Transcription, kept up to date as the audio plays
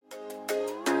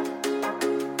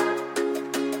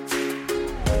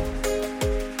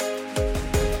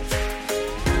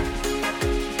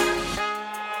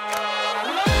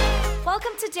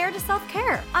to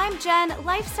self-care. I'm Jen,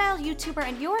 lifestyle YouTuber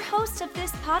and your host of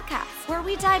this podcast, where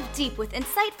we dive deep with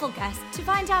insightful guests to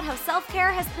find out how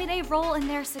self-care has played a role in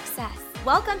their success.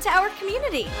 Welcome to our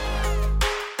community.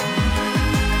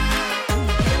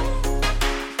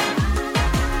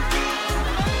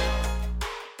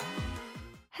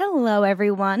 Hello,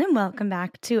 everyone, and welcome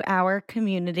back to our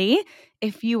community.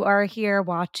 If you are here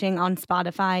watching on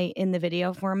Spotify in the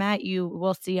video format, you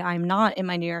will see I'm not in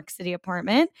my New York City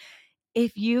apartment.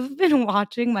 If you've been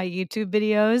watching my YouTube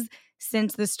videos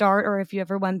since the start, or if you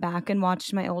ever went back and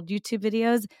watched my old YouTube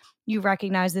videos, you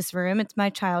recognize this room. It's my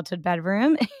childhood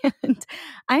bedroom, and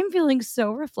I'm feeling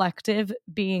so reflective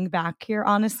being back here,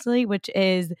 honestly, which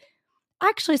is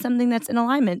actually something that's in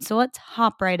alignment. So let's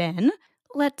hop right in.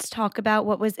 Let's talk about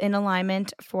what was in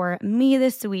alignment for me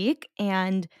this week.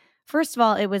 And first of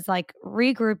all, it was like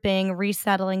regrouping,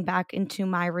 resettling back into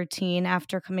my routine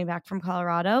after coming back from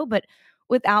Colorado, but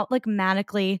without like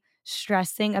manically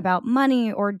stressing about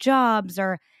money or jobs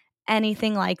or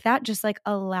anything like that, just like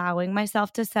allowing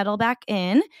myself to settle back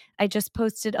in. I just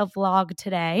posted a vlog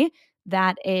today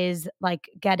that is like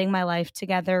getting my life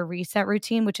together reset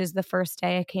routine, which is the first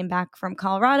day I came back from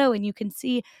Colorado. And you can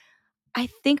see, I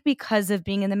think because of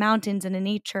being in the mountains and in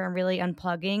nature and really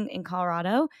unplugging in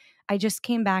Colorado, I just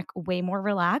came back way more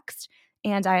relaxed,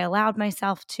 and I allowed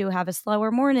myself to have a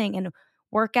slower morning and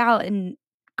work out and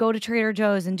go to Trader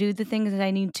Joe's and do the things that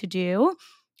I need to do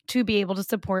to be able to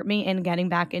support me in getting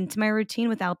back into my routine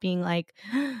without being like,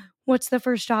 what's the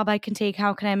first job I can take?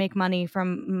 How can I make money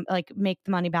from like make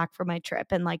the money back from my trip,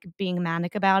 and like being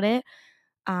manic about it.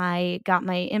 I got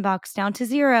my inbox down to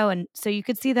 0. And so you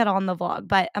could see that on the vlog,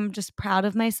 but I'm just proud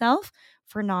of myself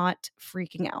for not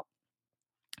freaking out.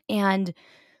 And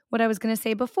what I was going to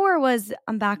say before was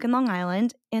I'm back in Long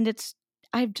Island, and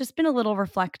I've just been a little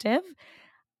reflective.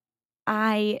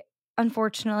 I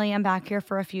unfortunately am back here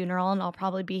for a funeral, and I'll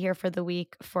probably be here for the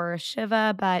week for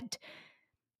Shiva, but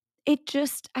I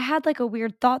had like a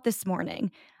weird thought this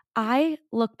morning. I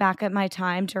look back at my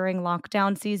time during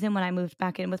lockdown season when I moved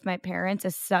back in with my parents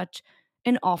as such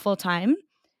an awful time.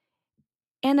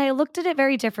 And I looked at it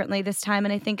very differently this time.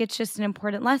 And I think it's just an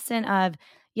important lesson of,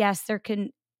 yes, there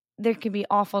can be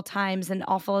awful times and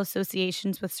awful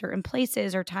associations with certain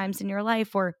places or times in your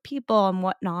life or people and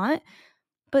whatnot.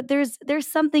 But there's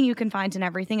something you can find in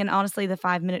everything, and honestly, the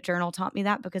 5-minute journal taught me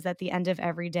that, because at the end of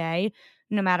every day,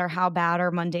 no matter how bad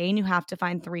or mundane, you have to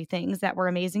find 3 things that were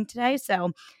amazing today,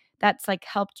 so that's, like,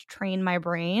 helped train my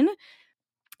brain,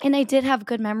 and I did have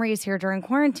good memories here during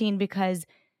quarantine because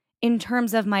in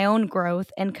terms of my own growth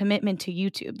and commitment to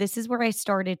YouTube, this is where I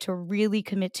started to really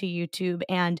commit to YouTube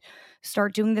and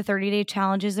start doing the 30-day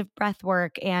challenges of breath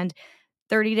work and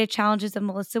 30-day challenges of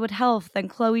Melissa Wood Health and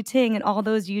Chloe Ting and all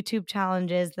those YouTube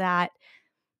challenges that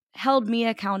held me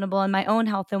accountable in my own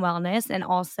health and wellness, and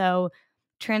also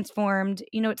transformed,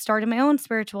 it started my own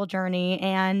spiritual journey,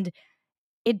 and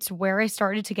it's where I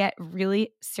started to get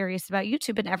really serious about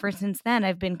YouTube. And ever since then,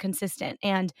 I've been consistent.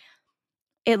 And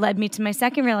it led me to my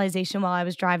second realization while I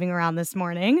was driving around this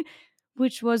morning,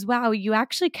 which was, wow, you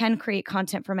actually can create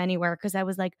content from anywhere. Because I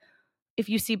was like, if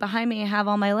you see behind me, I have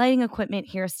all my lighting equipment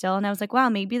here still. And I was like, wow,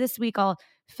 maybe this week I'll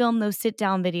film those sit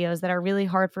down videos that are really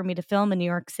hard for me to film in New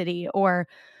York City. Or,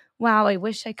 wow, I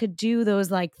wish I could do those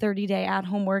like 30-day at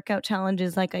home workout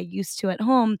challenges like I used to at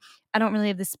home. I don't really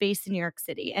have the space in New York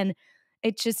City. And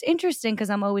it's just interesting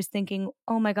because I'm always thinking,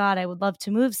 oh my God, I would love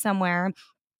to move somewhere,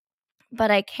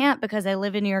 but I can't because I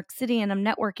live in New York City and I'm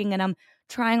networking and I'm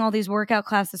trying all these workout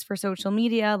classes for social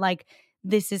media. Like,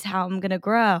 this is how I'm going to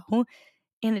grow.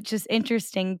 And it's just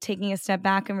interesting taking a step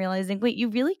back and realizing, wait, you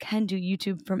really can do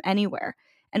YouTube from anywhere.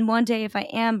 And one day, if I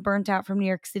am burnt out from New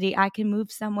York City, I can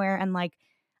move somewhere. And like,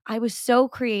 I was so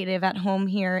creative at home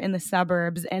here in the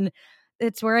suburbs, and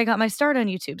it's where I got my start on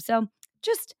YouTube. So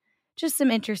just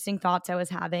some interesting thoughts I was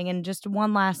having. And just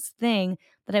one last thing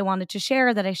that I wanted to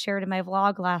share that I shared in my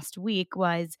vlog last week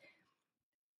was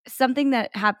something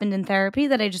that happened in therapy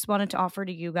that I just wanted to offer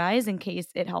to you guys in case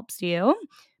it helps you.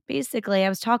 Basically, I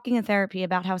was talking in therapy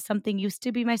about how something used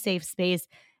to be my safe space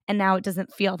and now it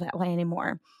doesn't feel that way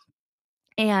anymore.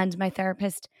 And my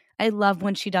therapist, I love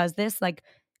when she does this. Like,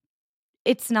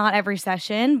 it's not every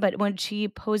session, but when she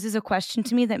poses a question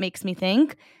to me that makes me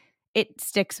think, it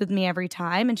sticks with me every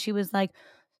time. And she was like,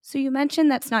 so you mentioned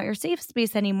that's not your safe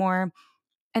space anymore.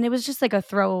 And it was just like a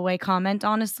throwaway comment,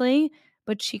 honestly.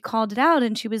 But she called it out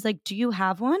and she was like, do you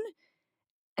have one?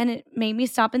 And it made me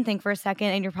stop and think for a second.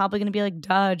 And you're probably going to be like,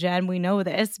 duh, Jen, we know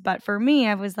this. But for me,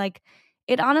 I was like,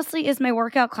 it honestly is my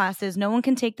workout classes. No one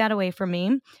can take that away from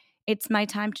me. It's my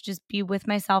time to just be with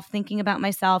myself, thinking about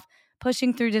myself,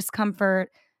 pushing through discomfort,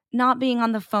 not being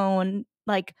on the phone,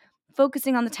 like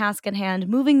focusing on the task at hand,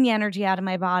 moving the energy out of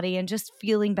my body, and just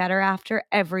feeling better after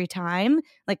every time.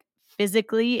 Like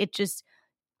physically,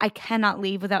 I cannot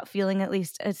leave without feeling at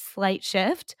least a slight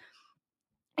shift.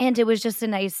 And it was just a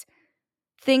nice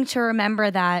thing to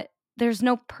remember that there's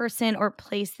no person or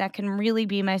place that can really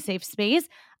be my safe space.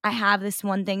 I have this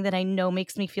one thing that I know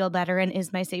makes me feel better and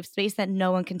is my safe space that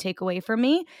no one can take away from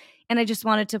me. And I just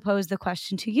wanted to pose the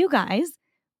question to you guys: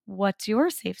 what's your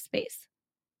safe space?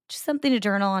 Just something to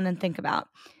journal on and think about.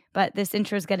 But this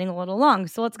intro is getting a little long.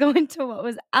 So let's go into what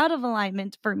was out of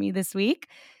alignment for me this week.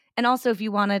 And also, if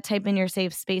you want to type in your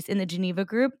safe space in the Geneva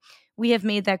group, we have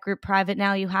made that group private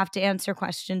now. You have to answer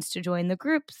questions to join the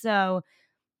group. So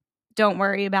don't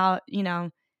worry about,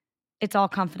 it's all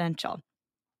confidential.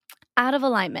 Out of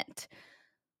alignment.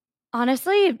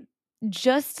 Honestly,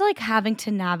 just like having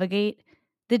to navigate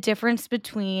the difference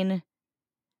between,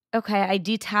 okay, I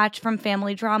detach from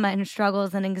family drama and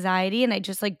struggles and anxiety and I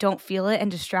just like don't feel it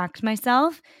and distract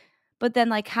myself. But then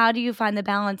like how do you find the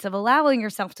balance of allowing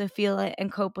yourself to feel it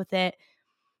and cope with it?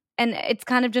 And it's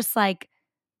kind of just like,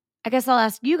 I guess I'll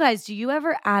ask you guys, do you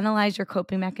ever analyze your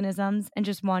coping mechanisms and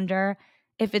just wonder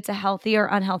if it's a healthy or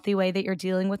unhealthy way that you're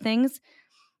dealing with things?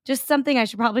 Just something I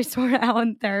should probably sort out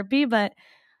in therapy, but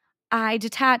I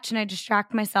detach and I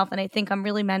distract myself and I think I'm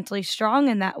really mentally strong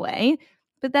in that way.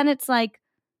 But then it's like,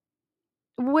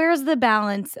 where's the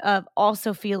balance of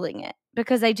also feeling it?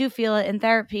 Because I do feel it in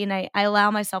therapy and I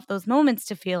allow myself those moments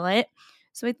to feel it.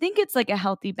 So I think it's like a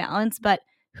healthy balance, but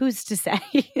who's to say?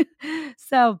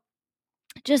 So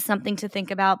just something to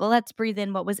think about. But let's breathe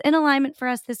in what was in alignment for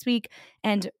us this week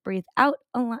and breathe out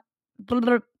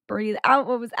breathe out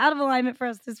what was out of alignment for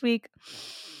us this week.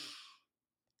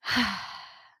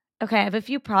 Okay, I have a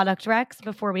few product recs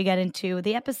before we get into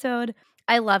the episode.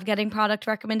 I love getting product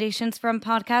recommendations from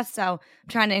podcasts, so I'm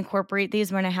trying to incorporate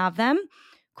these when I have them.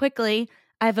 Quickly,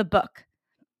 I have a book.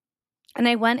 And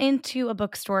I went into a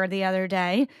bookstore the other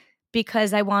day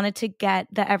because I wanted to get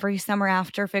the Every Summer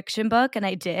After fiction book, and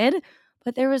I did.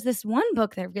 But there was this one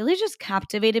book that really just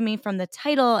captivated me from the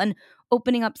title and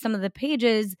opening up some of the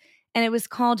pages, and it was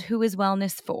called Who is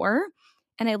Wellness For?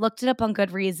 And I looked it up on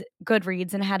Goodreads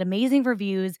and it had amazing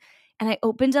reviews. And I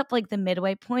opened up like the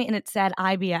midway point and it said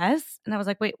IBS. And I was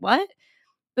like, wait, what?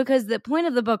 Because the point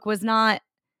of the book was not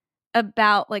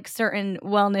about like certain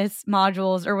wellness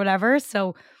modules or whatever.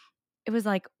 So it was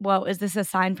like, whoa, is this a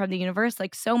sign from the universe?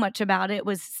 Like so much about it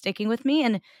was sticking with me.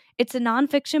 And it's a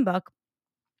nonfiction book,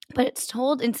 but it's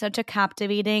told in such a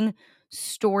captivating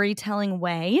storytelling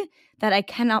way that I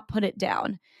cannot put it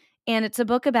down. And it's a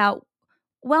book about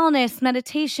wellness,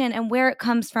 meditation, and where it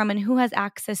comes from and who has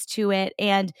access to it.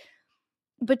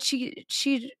 But she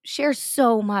shares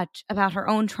so much about her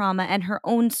own trauma and her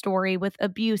own story with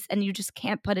abuse, and you just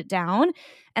can't put it down.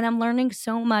 And I'm learning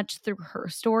so much through her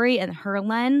story and her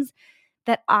lens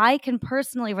that I can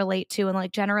personally relate to, and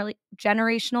like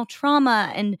generational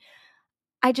trauma. And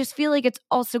I just feel like it's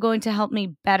also going to help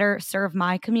me better serve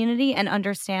my community and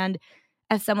understand,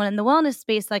 as someone in the wellness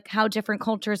space, like how different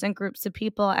cultures and groups of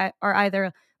people are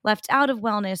either left out of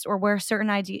wellness or where certain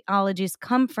ideologies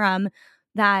come from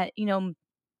that,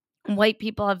 white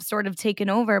people have sort of taken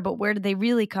over, but where did they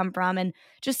really come from? And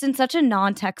just in such a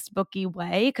non-textbooky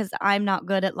way, because I'm not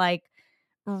good at like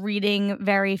reading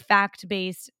very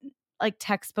fact-based, like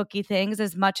textbooky things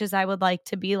as much as I would like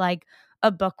to be like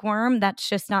a bookworm. That's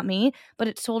just not me. But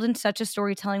it's told in such a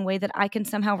storytelling way that I can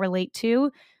somehow relate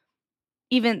to,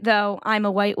 even though I'm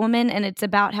a white woman and it's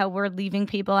about how we're leaving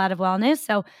people out of wellness.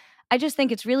 So I just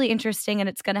think it's really interesting and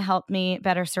it's going to help me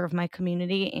better serve my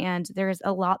community. And there's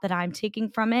a lot that I'm taking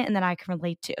from it and that I can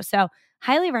relate to. So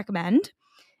highly recommend.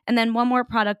 And then one more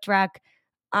product rec.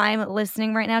 I'm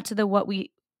listening right now to the What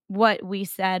We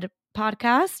Said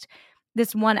podcast.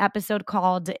 This one episode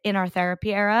called In Our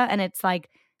Therapy Era. And it's like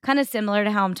kind of similar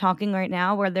to how I'm talking right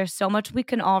now, where there's so much we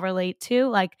can all relate to.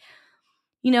 Like,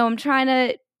 I'm trying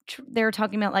to they were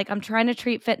talking about like I'm trying to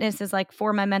treat fitness as like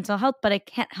for my mental health, but I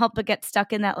can't help but get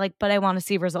stuck in that like, but I want to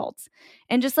see results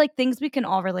and just like things we can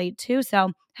all relate to.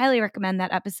 So highly recommend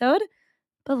that episode.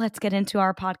 But let's get into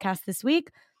our podcast this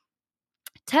week.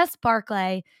 Tess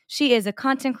Barclay, she is a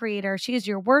content creator. She is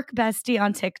your work bestie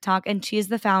on TikTok, and she is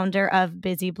the founder of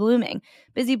Busy Blooming.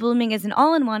 Busy Blooming is an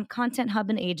all-in-one content hub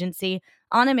and agency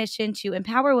on a mission to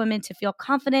empower women to feel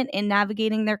confident in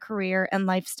navigating their career and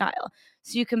lifestyle.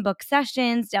 So you can book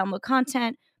sessions, download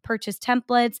content, purchase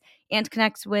templates, and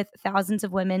connect with thousands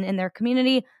of women in their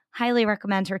community. Highly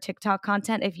recommend her TikTok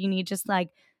content if you need just like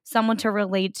someone to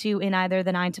relate to in either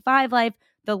the 9-to-5 life,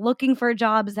 the looking for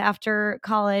jobs after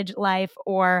college life,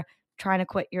 or trying to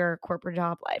quit your corporate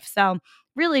job life. So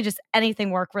really just anything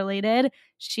work related.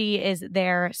 She is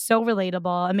there, so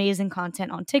relatable, amazing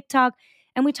content on TikTok.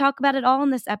 And we talk about it all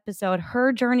in this episode,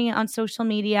 her journey on social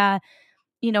media,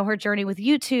 her journey with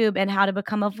YouTube and how to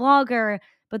become a vlogger,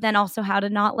 but then also how to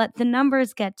not let the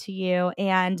numbers get to you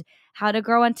and how to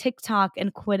grow on TikTok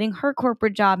and quitting her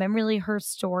corporate job and really her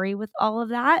story with all of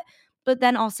that. But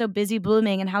then also Busy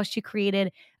Blooming and how she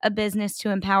created a business to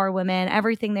empower women,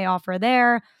 everything they offer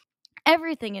there,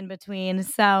 everything in between.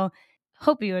 So,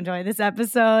 hope you enjoy this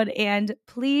episode. And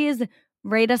please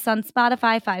rate us on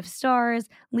Spotify 5 stars,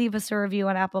 leave us a review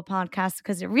on Apple Podcasts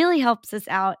because it really helps us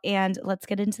out. And let's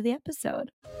get into the episode.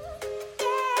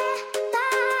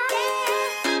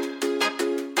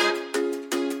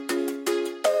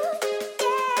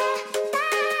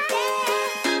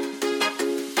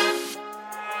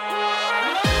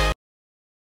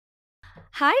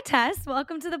 Hi, Tess.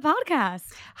 Welcome to the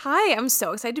podcast. Hi, I'm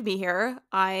so excited to be here.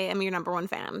 I am your number one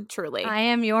fan, truly. I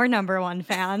am your number one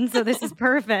fan, so this is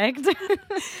perfect.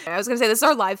 I was going to say, this is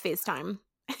our live FaceTime.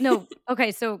 No,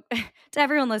 okay, so to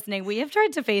everyone listening, we have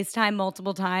tried to FaceTime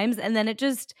multiple times, and then it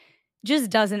just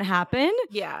doesn't happen.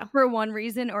 Yeah. For one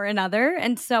reason or another.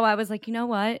 And so I was like, you know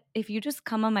what? If you just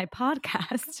come on my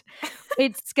podcast,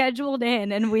 it's scheduled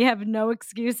in and we have no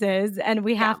excuses and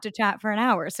we have to chat for an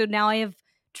hour. So now I have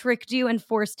tricked you and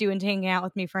forced you into hanging out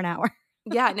with me for an hour.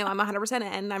 Yeah, no, I'm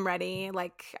 100% in. I'm ready.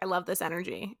 Like, I love this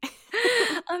energy.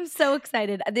 I'm so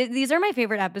excited. These are my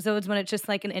favorite episodes when it's just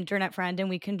like an internet friend and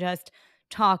we can just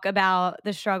talk about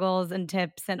the struggles and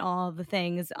tips and all the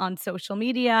things on social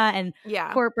media and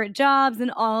corporate jobs and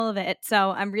all of it.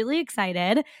 So I'm really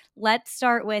excited. Let's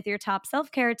start with your top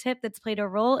self-care tip that's played a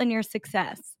role in your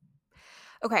success.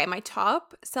 Okay, my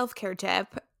top self-care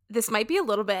tip, this might be a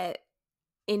little bit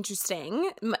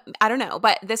interesting. I don't know,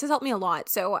 but this has helped me a lot.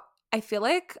 So I feel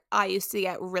like I used to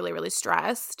get really, really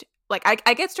stressed. Like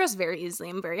I get stressed very easily.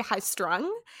 I'm very high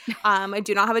strung. I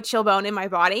do not have a chill bone in my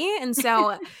body. And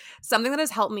so something that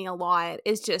has helped me a lot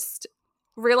is just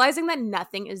realizing that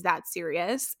nothing is that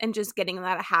serious and just getting in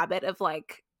that habit of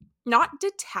like not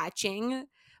detaching.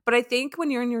 But I think when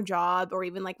you're in your job or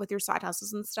even like with your side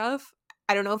hustles and stuff,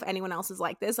 I don't know if anyone else is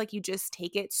like this. Like you just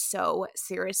take it so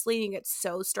seriously, you get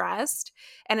so stressed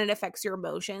and it affects your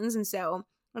emotions. And so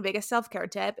my biggest self-care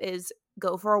tip is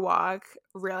go for a walk,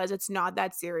 realize it's not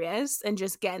that serious and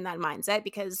just get in that mindset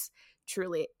because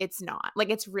truly it's not. Like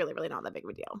it's really, really not that big of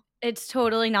a deal. It's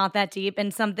totally not that deep.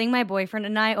 And something my boyfriend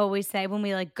and I always say when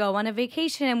we like go on a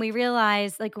vacation and we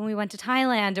realize like when we went to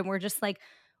Thailand and we're just like,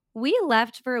 we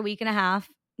left for a week and a half.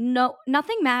 No,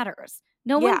 nothing matters.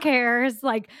 No one cares.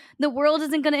 Like the world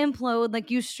isn't going to implode.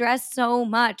 Like you stress so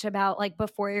much about like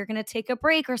before you're going to take a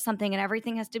break or something and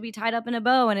everything has to be tied up in a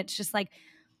bow. And it's just like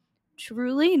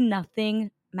truly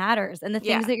nothing matters. And the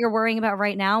things that you're worrying about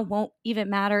right now won't even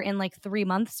matter in like 3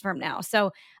 months from now.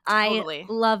 So I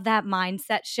love that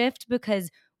mindset shift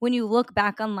because when you look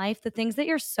back on life, the things that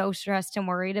you're so stressed and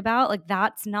worried about, like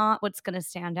that's not what's going to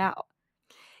stand out.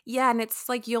 Yeah, and it's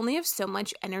like you only have so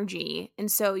much energy.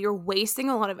 And so you're wasting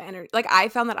a lot of energy. Like I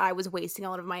found that I was wasting a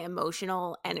lot of my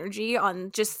emotional energy on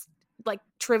just like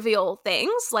trivial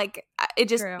things. Like it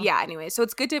just, anyway. So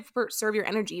it's good to serve your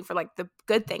energy for like the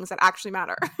good things that actually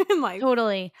matter in life.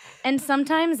 Totally. And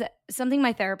sometimes something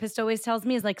my therapist always tells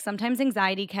me is like sometimes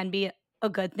anxiety can be a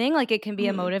good thing. Like it can be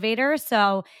a motivator.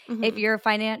 So if you're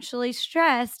financially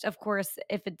stressed, of course,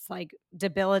 if it's like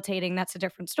debilitating, that's a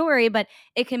different story, but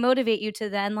it can motivate you to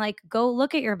then like go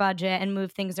look at your budget and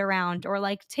move things around or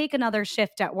like take another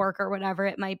shift at work or whatever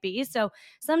it might be. So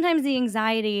sometimes the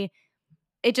anxiety,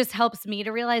 it just helps me to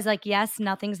realize like, yes,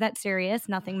 nothing's that serious,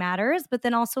 nothing matters. But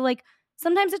then also like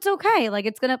sometimes it's okay. Like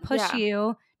it's going to push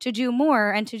you to do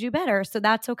more and to do better. So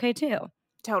that's okay too.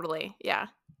 Totally. Yeah.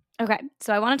 Okay,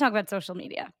 so I want to talk about social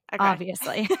media,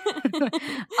 obviously.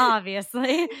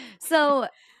 Obviously. So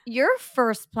your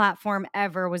first platform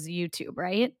ever was YouTube,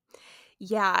 right?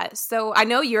 Yeah. So I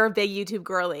know you're a big YouTube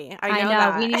girly. I know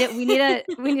that.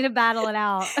 We need to battle it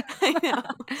out. I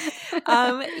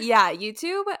know. Yeah,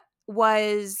 YouTube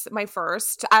was my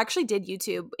first. I actually did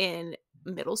YouTube in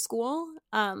middle school.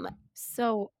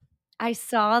 So I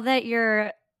saw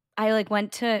that I like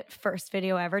went to first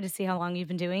video ever to see how long you've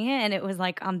been doing it and it was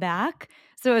like I'm back.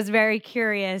 So I was very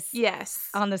curious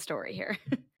on the story here.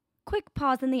 quick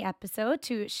pause in the episode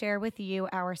to share with you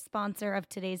our sponsor of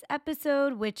today's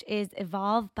episode, which is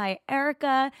Evolve by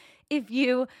Erica. If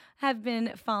you have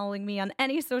been following me on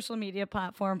any social media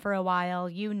platform for a while,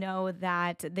 you know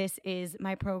that this is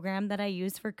my program that I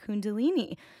use for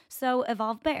Kundalini. So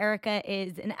Evolve by Erica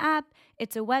is an app.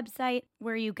 It's a website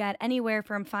where you get anywhere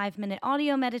from 5-minute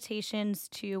audio meditations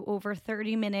to over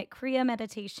 30-minute Kriya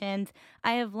meditations.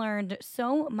 I have learned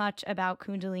so much about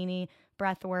Kundalini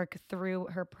breathwork through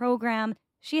her program.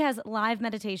 She has live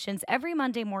meditations every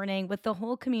Monday morning with the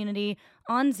whole community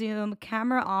on Zoom,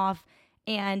 camera off,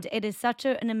 and it is such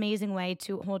an amazing way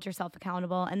to hold yourself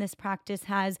accountable. And this practice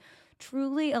has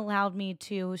truly allowed me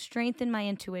to strengthen my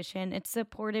intuition. It's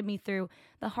supported me through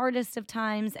the hardest of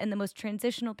times and the most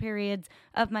transitional periods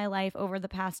of my life over the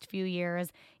past few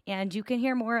years. And you can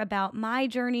hear more about my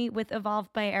journey with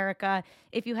Evolve by Erica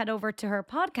if you head over to her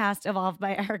podcast, Evolve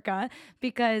by Erica,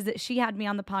 because she had me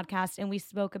on the podcast and we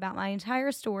spoke about my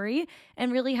entire story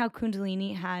and really how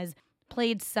Kundalini has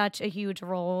played such a huge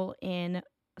role in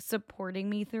supporting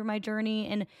me through my journey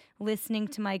and listening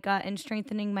to my gut and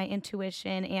strengthening my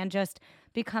intuition and just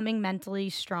becoming mentally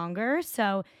stronger.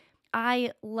 So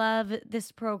I love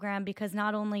this program because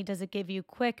not only does it give you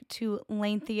quick to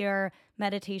lengthier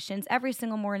meditations every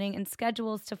single morning and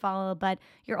schedules to follow, but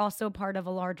you're also part of a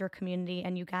larger community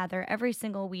and you gather every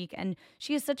single week. And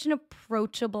she has such an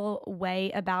approachable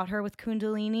way about her with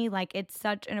Kundalini. Like, it's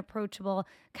such an approachable,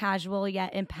 casual,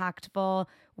 yet impactful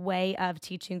way of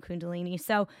teaching Kundalini.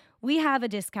 So we have a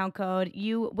discount code.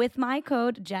 You, with my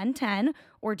code Jen10,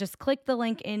 or just click the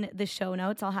link in the show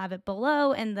notes. I'll have it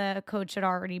below and the code should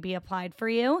already be applied for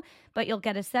you. But you'll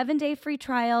get a 7-day free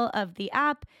trial of the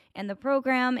app and the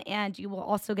program, and you will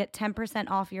also get 10%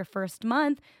 off your first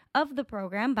month of the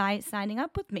program by signing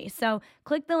up with me. So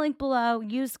click the link below,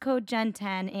 use code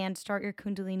Jen10, and start your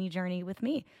Kundalini journey with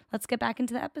me. Let's get back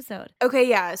into the episode. Okay,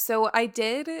 yeah. So I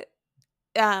did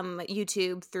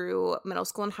YouTube through middle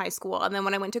school and high school, and then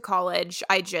when I went to college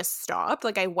I just stopped.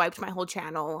 Like, I wiped my whole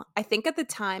channel. I think at the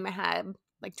time I had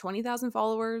like 20,000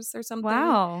 followers or something.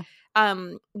 Wow.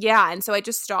 Yeah, and so I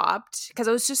just stopped because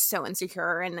I was just so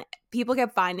insecure and people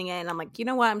kept finding it, and I'm like, you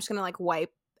know what, I'm just gonna like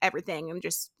wipe everything and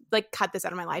just like cut this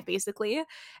out of my life basically.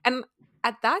 And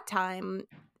at that time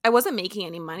I wasn't making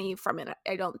any money from it.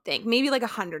 I don't think, maybe like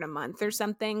 $100 a month or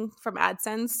something from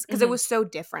AdSense, because it was so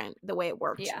different the way it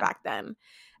worked back then.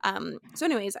 So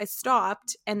anyways, I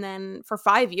stopped, and then for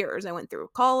 5 years I went through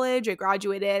college, I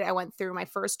graduated, I went through my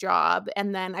first job,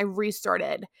 and then I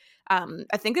restarted.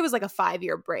 I think it was like a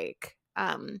 5-year break.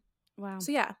 Wow.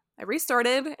 So yeah, I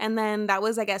restarted, and then that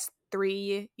was, I guess,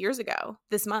 3 years ago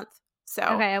this month. So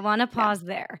okay, I want to pause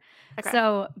there. Okay.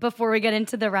 So before we get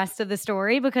into the rest of the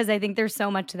story, because I think there's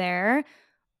so much there.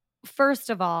 First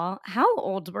of all, how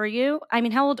old were you? I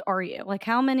mean, how old are you? Like,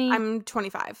 how many? I'm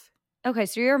 25. Okay,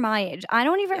 so you're my age. I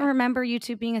don't even remember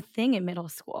YouTube being a thing in middle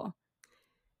school.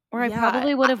 Or I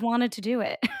probably would have wanted to do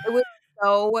it. It was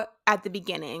so at the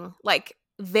beginning, like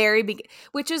very big,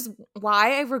 which is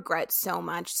why I regret so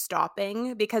much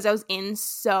stopping, because I was in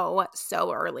so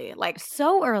early. Like,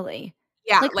 so early.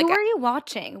 Yeah. Like, who are you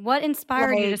watching? What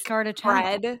inspired you to start a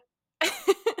channel?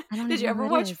 Fred. Did you ever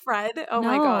watch Fred? Oh No.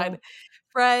 my God.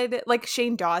 Fred, like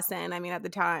Shane Dawson. I mean, at the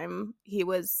time he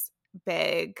was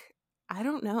big. I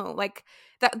don't know. Like,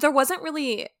 that there wasn't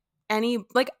really any,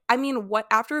 like, I mean, what,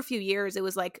 after a few years it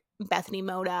was like Bethany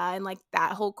Moda and like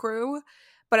that whole crew.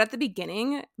 But at the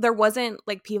beginning there wasn't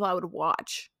like people I would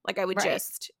watch. Like, I would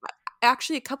just,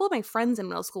 actually a couple of my friends in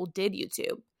middle school did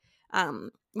YouTube.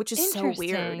 Which is so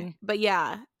weird. But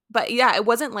yeah, it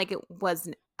wasn't like it was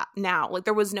now. Like,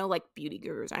 there was no like beauty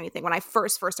gurus or anything. When I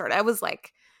first started, I was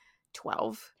like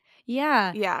 12.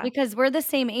 Yeah. Because we're the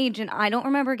same age, and I don't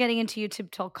remember getting into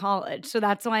YouTube till college. So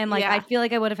that's why I'm like, I feel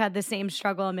like I would have had the same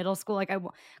struggle in middle school. Like,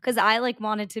 because I like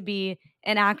wanted to be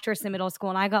an actress in middle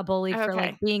school, and I got bullied for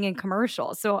like being in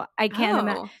commercials. So I can't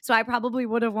imagine. So I probably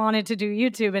would have wanted to do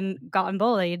YouTube and gotten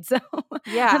bullied. So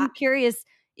yeah, I'm curious.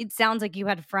 It sounds like you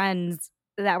had friends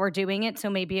that were doing it, so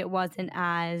maybe it wasn't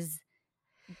as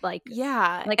like,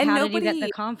 like, and how did you get the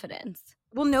confidence?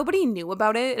 Well, nobody knew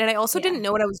about it, and I also didn't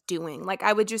know what I was doing. Like,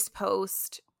 I would just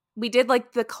post. We did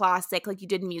like the classic, like you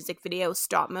did music video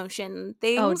stop motion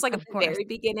things, like at the very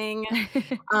beginning.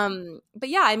 But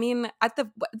yeah, I mean, at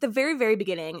the very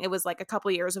beginning, it was like a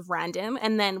couple years of random,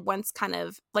 and then once kind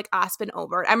of like Aspen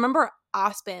over. I remember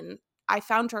Aspen. I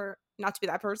found her not to be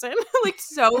that person, like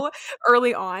so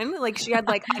early on. Like, she had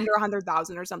like under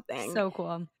 100,000 or something. So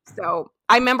cool. So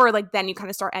I remember like then you kind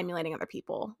of start emulating other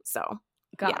people. So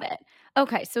got it.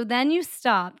 Okay, so then you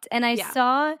stopped, and I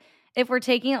saw if we're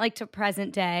taking it like to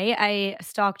present day, I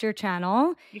stalked your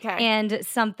channel, Okay. and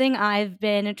something I've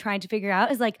been trying to figure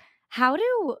out is like, how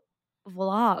do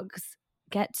vlogs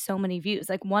get so many views?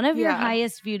 Like, one of your Yeah.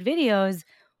 highest viewed videos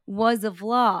was a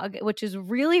vlog, which is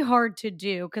really hard to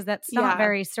do because that's not Yeah.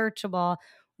 very searchable.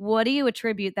 What do you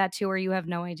attribute that to, or you have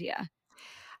no idea?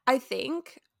 I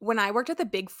think when I worked at the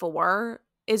Big Four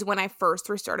is when I first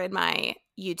restarted my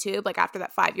YouTube, like after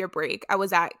that 5-year break. I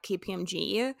was at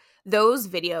KPMG. Those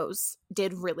videos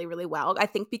did really, really well. I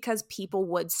think because people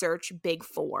would search Big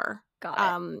Four.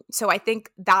 Got it. So I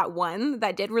think that one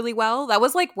that did really well. That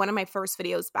was like one of my first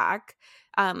videos back.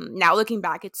 Now looking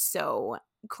back, it's so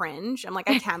cringe. I'm like,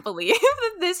 I can't believe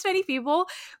this many people.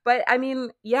 But I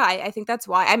mean, yeah, I think that's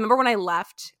why. I remember when I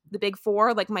left the Big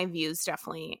Four, like my views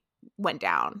definitely went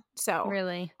down. So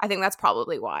Really? I think that's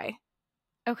probably why.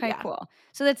 Okay, Yeah. cool.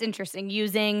 So that's interesting.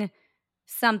 Using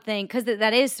something because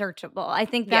that is searchable. I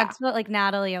think Yeah. that's what like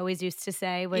Natalie always used to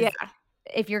say Yeah. was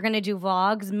if you're gonna do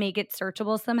vlogs, make it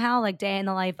searchable somehow, like day in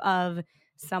the life of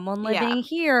someone Yeah. living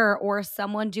here or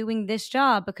someone doing this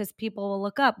job because people will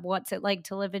look up what's it like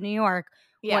to live in New York,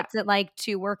 Yeah. what's it like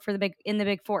to work for the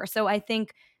big four. So I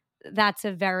think that's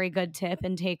a very good tip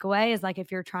and takeaway is like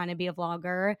if you're trying to be a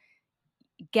vlogger,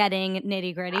 getting nitty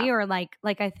Yeah. gritty or like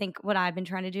I think what I've been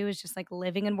trying to do is just like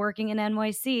living and working in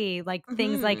NYC, like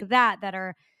things Mhm. like that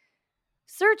are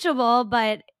searchable,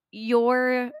 but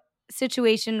your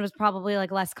situation was probably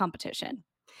like less competition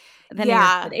than New York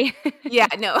Yeah. City. Yeah,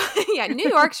 no. Yeah, New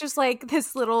York's just like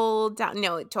this little town.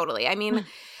 No, totally. I mean,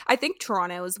 I think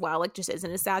Toronto as well, like, just isn't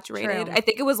as saturated. True. I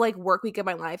think it was like work week of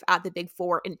my life at the Big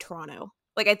Four in Toronto.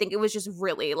 Like, I think it was just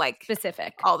really like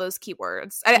Specific. all those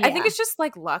keywords. I think Yeah. it's just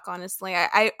like luck, honestly.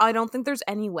 I don't think there's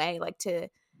any way like to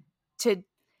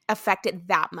affect it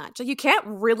that much. Like, you can't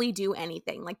really do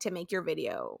anything like to make your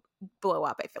video blow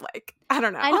up, I feel like. I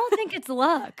don't know. I don't think it's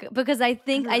luck because I I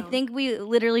think don't I know. think we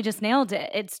literally just nailed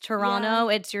it. It's Yeah. Toronto,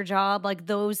 it's your job, like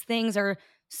those things are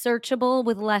searchable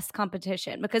with less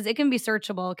competition because it can be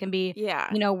searchable, it can be, Yeah.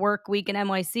 work week in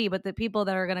NYC, but the people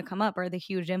that are going to come up are the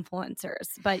huge influencers,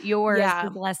 but yours Yeah.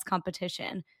 is less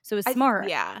competition. So it's smart,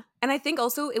 Yeah. And I think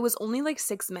also it was only like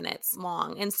 6 minutes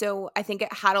long. And so I think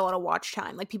it had a lot of watch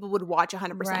time. Like, people would watch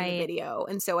 100% of the right? video.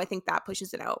 And so I think that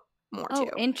pushes it out more Oh,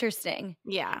 too. interesting.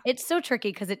 Yeah. It's so tricky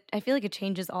because I feel like it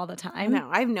changes all the I time, know.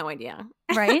 I have no idea.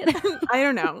 right? I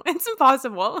don't know. It's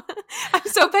impossible. I'm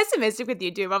so pessimistic with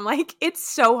YouTube. I'm like, it's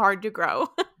so hard to grow.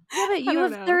 Yeah, but I you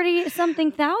don't have know. 30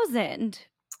 something thousand.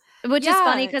 Which is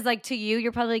funny Yeah. because, like, to you,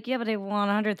 you're probably like, "Yeah, but I want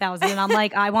 100,000," and I'm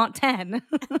like, "I want 10."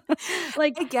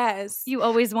 Like, I guess. you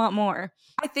always want more.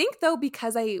 I think though,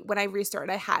 because when I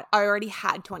restarted, I already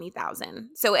had 20,000.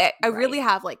 So I really Right.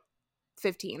 have like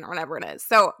 15 or whatever it is.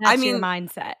 So I That's your mean,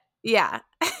 mindset. yeah.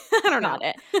 I don't know. Got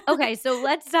it. Okay, so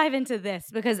let's dive into this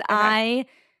because Okay. I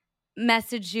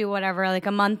messaged you, whatever, like,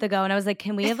 a month ago, and I was like,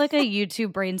 "Can we have, like, a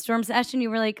YouTube brainstorm session?" You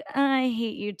were like, "I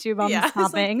hate YouTube, I'm Yeah. It's like,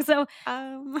 stopping." So,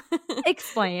 um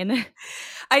explain.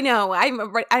 I know. I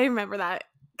remember that.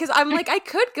 Because I'm like, I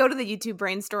could go to the YouTube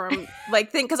brainstorm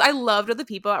like thing because I loved the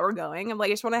people that were going. I'm like,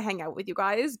 I just want to hang out with you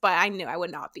guys, but I knew I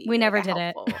would not be We like never a did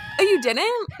it. helpful. Oh, you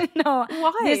didn't? No,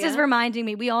 this is Why? reminding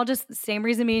me, we all just same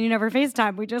reason me and you never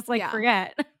FaceTime, we just, like, Yeah.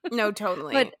 forget. No, But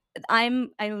totally.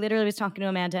 I literally was talking to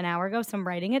Amanda an hour ago, so I'm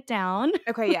writing it down.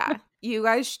 Okay, yeah. You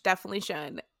guys definitely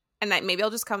should. And maybe I'll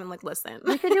just come and like listen.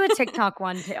 We could do a TikTok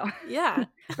one too. Yeah.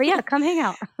 But yeah, come hang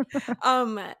out.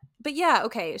 Um, but yeah,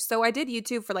 okay. So I did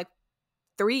YouTube for like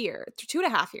 3 years,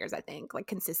 2.5 years, I think, like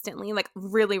consistently, like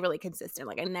really, really consistent.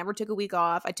 Like, I never took a week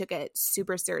off. I took it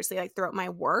super seriously, like throughout my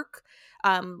work.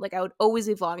 Like, I would always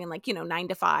be vlogging, like, 9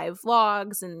 to 5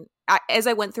 vlogs. And as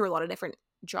I went through a lot of different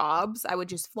jobs, I would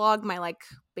just vlog my like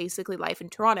basically life in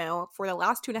Toronto for the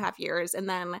last 2.5 years. And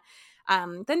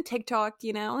then TikTok,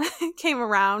 came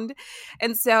around.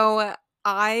 And so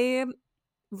I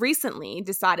recently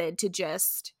decided to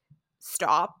just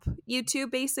stop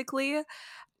YouTube basically.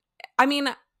 I mean,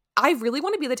 I really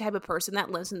want to be the type of person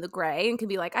that lives in the gray and can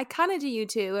be like, I kind of do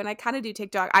YouTube and I kind of do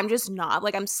TikTok. I'm just not.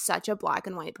 Like, I'm such a black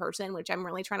and white person, which I'm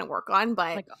really trying to work on,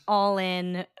 but Like all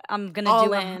in. I'm gonna all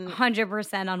do in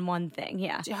 100% on one thing.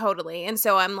 Yeah. totally. And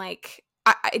so I'm like,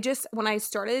 I just, when I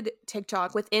started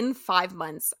TikTok, within 5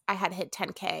 months, I had hit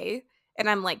 10K. And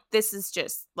I'm like, this is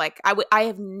just like, I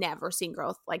have never seen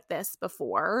growth like this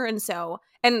before. And so,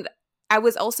 and I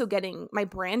was also getting my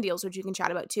brand deals, which you can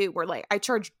chat about too, where like I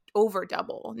charge over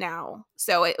double now.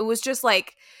 So it was just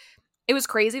like, it was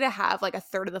crazy to have like a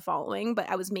third of the following, but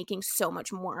I was making so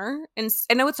much more. And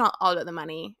I know it's not all about the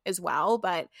money as well,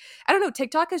 but I don't know.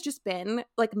 TikTok has just been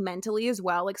like mentally as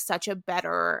well, like such a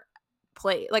better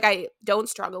I don't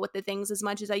struggle with the things as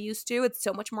much as I used to. It's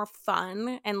so much more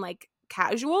fun and like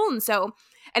casual. And so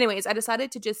anyways, I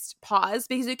decided to just pause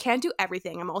because you can't do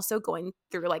everything. I'm also going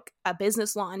through like a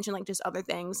business launch and like just other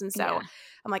things. And so Yeah.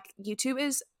 I'm like, YouTube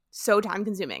is so time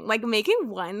consuming. Like making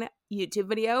one YouTube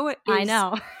video I is,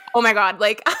 know. oh my God,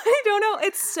 like I don't know.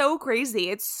 It's so crazy.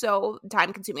 It's so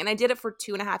time consuming. And I did it for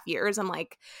 2.5 years. I'm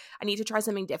like, I need to try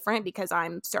something different because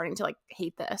I'm starting to like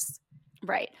hate this.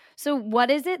 Right. So what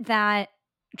is it that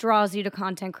draws you to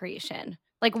content creation?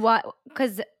 Like what,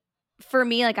 because for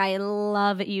me, like I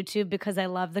love YouTube because I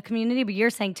love the community, but you're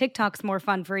saying TikTok's more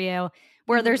fun for you,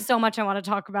 where there's Mhm. so much I want to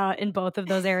talk about in both of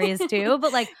those areas too.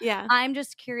 But like, Yeah. I'm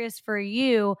just curious for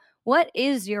you, what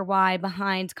is your why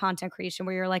behind content creation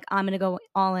where you're like, I'm going to go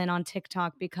all in on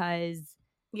TikTok because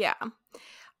Yeah.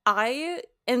 I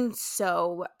am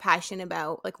so passionate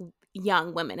about like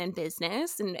young women in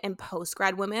business and post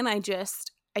grad women.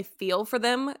 I feel for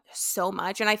them so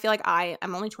much. And I feel like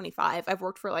I'm only 25. I've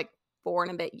worked for like 4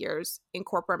 and a bit years in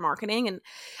corporate marketing. And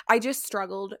I just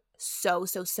struggled so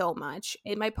much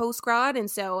in my post grad. And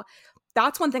so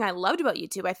that's one thing I loved about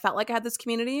YouTube. I felt like I had this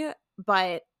community,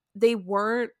 but they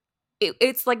weren't,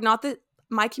 it's like not that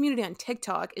my community on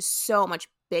TikTok is so much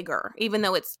bigger, even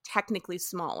though it's technically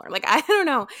smaller. Like, I don't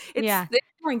know. yeah, They're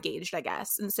more engaged, I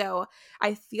guess. And so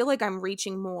I feel like I'm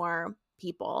reaching more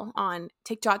people on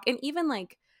TikTok. And even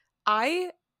like,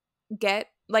 I get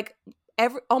like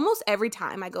almost every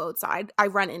time I go outside, I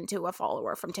run into a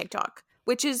follower from TikTok,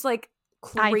 which is like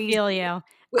I crazy. feel you.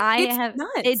 I It's have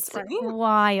nuts, it's right?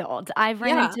 wild. I've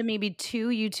ran Yeah. into maybe 2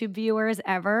 YouTube viewers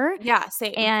ever, Yeah.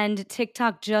 Same. and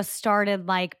TikTok just started,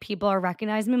 like, people are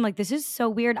recognizing me. I'm like, "This is so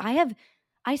weird."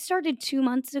 I started 2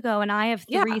 months ago, and I have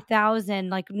Yeah. 3,000,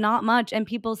 like, not much, and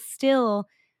people still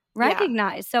Yeah.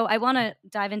 recognize. So I wanna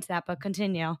dive into that, but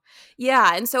continue.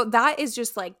 Yeah, and so that is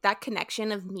just like that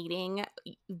connection of meeting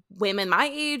women my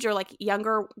age or like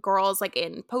younger girls like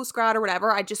in post grad or whatever.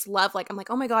 I just love like I'm like,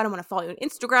 "Oh my God, I want to follow you on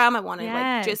Instagram. I want to like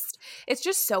Yes. just it's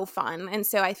just so fun." And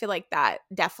so I feel like that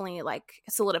definitely like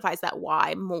solidifies that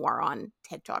why more on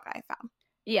TikTok I found.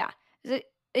 Yeah.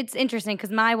 It's interesting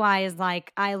because my why is,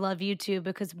 like, I love YouTube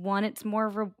because, 1, it's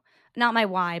more not my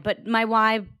why, but my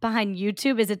why behind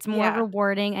YouTube is it's more Yeah.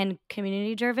 rewarding and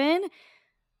community driven,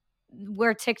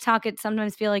 where TikTok, it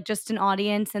sometimes feel like just an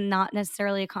audience and not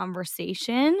necessarily a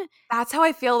conversation. That's how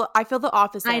I feel. I feel the I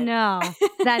opposite. know.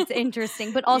 That's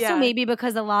interesting, but also Yeah. maybe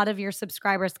because a lot of your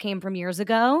subscribers came from years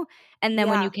ago, and then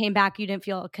when you Yeah. came back, you didn't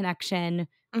feel a connection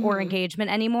or Mhm.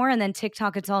 engagement anymore, and then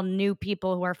TikTok, it's all new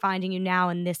people who are finding you now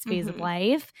in this phase of Mhm.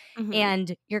 life, Mhm.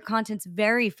 and your content's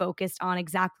very focused on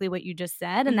exactly what you just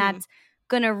said, and Mhm. that's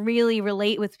gonna really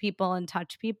relate with people and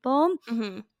touch people.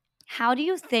 Mhm. How do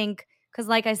you think? Because,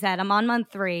 like I said, I'm on month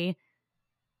 3,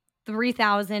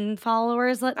 3,000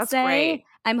 followers, let's That's say. great.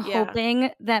 I'm Yeah.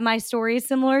 hoping that my story is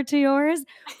similar to yours.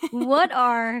 What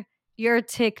are your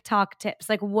TikTok tips?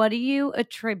 Like, what do you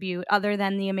attribute other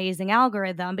than the amazing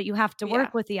algorithm? But you have to Yeah.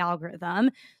 work with the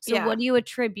algorithm. So, what Yeah. do you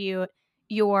attribute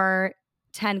your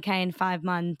 10K in 5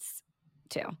 months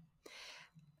to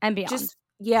and beyond? Just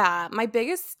yeah, my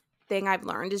biggest thing I've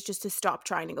learned is just to stop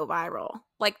trying to go viral.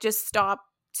 Like just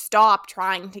stop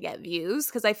trying to get views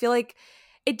because I feel like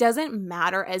it doesn't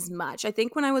matter as much. I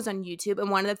think when I was on YouTube and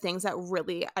one of the things that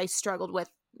really I struggled with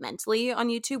mentally on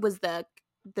YouTube was the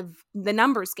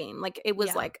numbers game. Like it was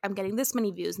Yeah. like I'm getting this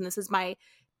many views and this is my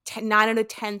 9 out of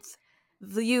 10th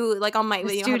view like on my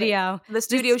The how studio. the The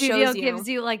studio studio shows you. gives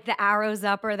you, like, the arrows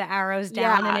up or the arrows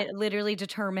down, and Yeah, it literally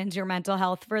determines your mental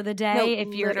health for the no, day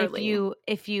literally.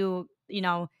 if you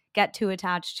know, get too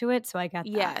attached to it, so I get that.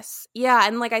 Yes. Yeah,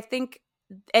 and, like, I think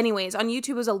anyways, on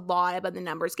YouTube is a lot about the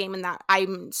numbers game and that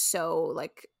I'm so,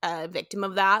 like, a victim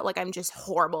of that, like, I'm just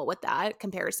horrible with that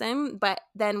comparison, but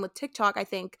then with TikTok, I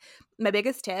think my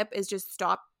biggest tip is just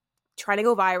stop trying to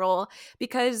go viral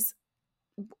because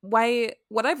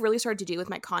what I've really started to do with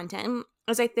my content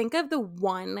is I think of the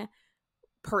one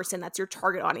person that's your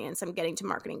target audience. I'm getting to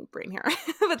marketing brain here.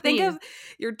 But think Please. of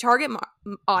your target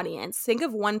audience. Think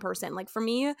of one person. Like for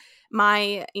me,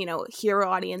 my, hero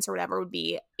audience or whatever would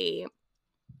be a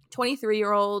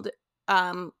 23-year-old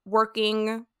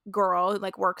working girl who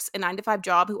like works a 9 to 5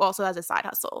 job who also has a side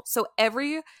hustle. So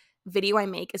every video I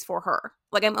make is for her.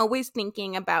 Like I'm always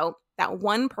thinking about that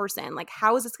one person. Like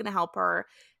how is this going to help her?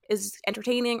 Is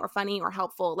entertaining or funny or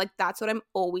helpful? Like that's what I'm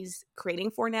always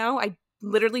creating for now. I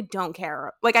literally don't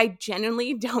care. Like I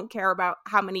genuinely don't care about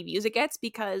how many views it gets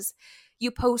because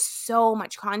you post so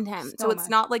much content. So So it's much.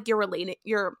 not like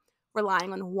you're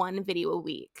relying on one video a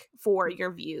week for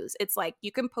your views. It's like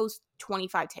you can post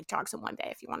 25 TikToks in one day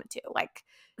if you wanted to. Like,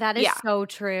 That is yeah. so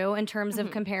true in terms of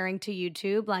Mhm. comparing to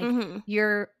YouTube. Like, Mhm.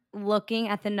 you're looking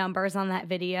at the numbers on that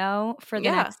video for the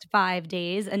Yeah. next 5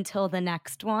 days until the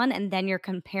next one, and then you're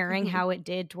comparing Mhm. how it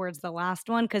did towards the last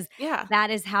one, because Yeah. that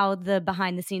is how the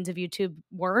behind the scenes of YouTube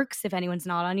works, if anyone's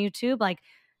not on YouTube. Like,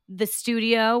 the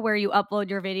studio where you upload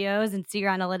your videos and see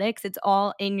your analytics, it's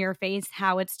all in your face,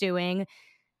 how it's doing,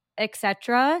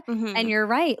 etcetera. And Mhm. you're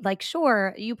right, like,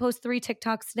 sure, you post 3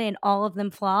 TikToks today and all of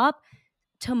them flop.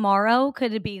 Tomorrow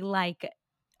could it be, like,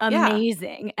 Yeah.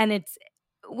 amazing, and it's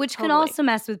which can Totally. also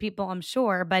mess with people, I'm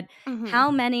sure, but Mhm.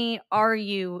 how many are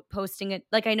you posting it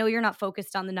like, I know you're not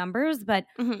focused on the numbers, but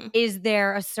Mhm. is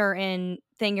there a certain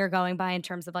thing you're going by in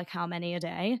terms of, like, how many a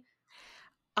day?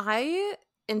 I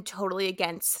am totally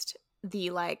against the,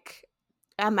 like,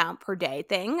 amount per day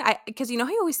thing. I because you know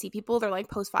how you always see people, they're like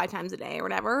post 5 times a day or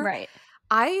whatever? Right.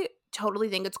 I totally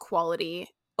think it's quality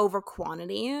over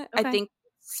quantity. I Okay. think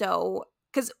so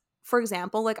because for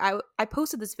example, like I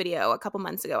posted this video a couple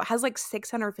months ago. It has like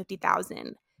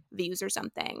 650,000 views or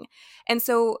something. And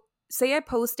so say I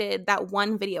posted that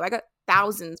one video, I got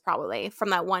thousands probably from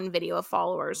that one video of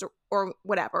followers or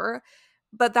whatever.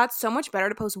 But that's so much better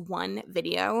to post one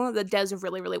video that does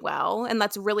really, really well and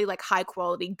that's really like high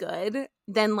quality good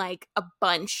than like a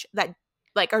bunch that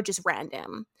like are just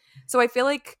random. So I feel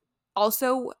like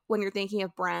also when you're thinking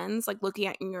of brands, like looking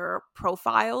at your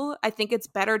profile, I think it's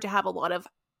better to have a lot of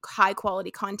high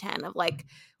quality content of like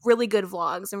really good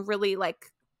vlogs and really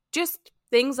like just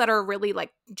things that are really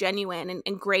like genuine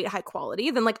and great high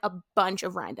quality than like a bunch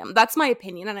of random. That's my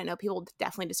opinion. And I know people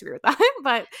definitely disagree with that,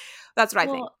 but that's what I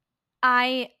think. Well,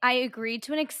 I agree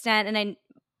to an extent, and I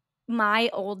my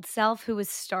old self who was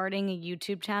starting a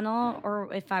YouTube channel,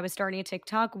 or if I was starting a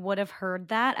TikTok, would have heard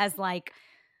that as like,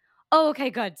 "Oh, okay,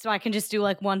 good. So I can just do,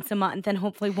 like, once a month and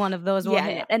hopefully one of those will Yeah,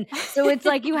 hit." And so it's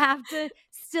like you have to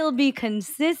still be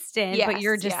consistent, but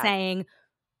you're yes, just yeah. saying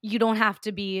you don't have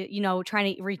to be,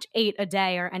 trying to reach 8 a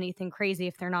day or anything crazy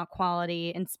if they're not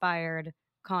quality inspired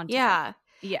content. Yeah.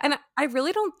 Yeah. And I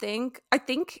really don't think I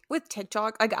think with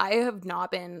TikTok, like I have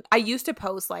not been I used to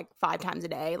post like 5 times a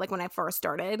day, like when I first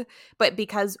started, but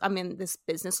because I'm in this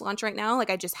business launch right now, like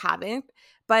I just haven't.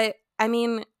 But I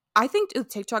mean, I think with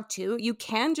TikTok too, you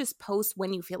can just post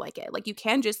when you feel like it. Like you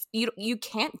can just you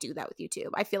can't do that with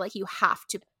YouTube. I feel like you have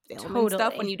to film and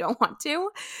stuff when Totally. you don't want to.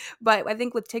 But I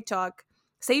think with TikTok,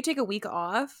 say you take a week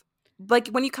off, like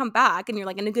when you come back and you're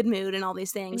like in a good mood and all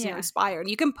these things and you're Yeah. inspired,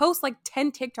 you can post like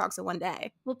 10 TikToks in one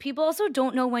day. Well, people also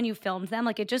don't know when you filmed them,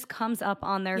 like, it just comes up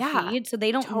on their Yeah, feed, so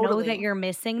they don't know that totally. you're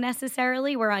missing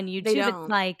necessarily, where on They YouTube, it's don't.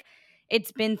 like,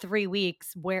 it's been 3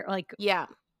 weeks where, like, Yeah.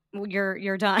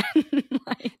 you're done.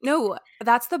 Like, No,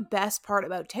 that's the best part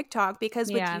about TikTok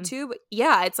because with yeah, YouTube,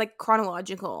 yeah, it's like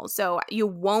chronological. So you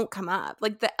won't come up.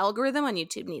 Like the algorithm on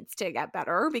YouTube needs to get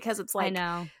better because it's I like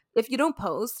know. if you don't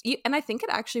post, and I think it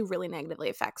actually really negatively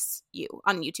affects you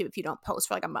on YouTube if you don't post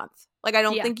for like a month. Like I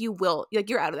don't Yeah, think you will, like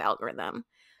you're out of the algorithm.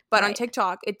 But on right.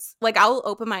 TikTok, it's like I'll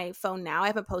open my phone now. I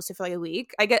haven't posted for like a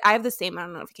week. I have the same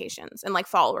amount of notifications and like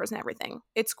followers and everything.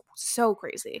 It's so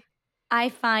crazy. I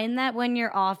find that when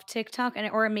you're off TikTok, and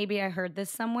or maybe I heard this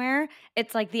somewhere,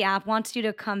 it's like the app wants you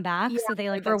to come back, Yeah, so they,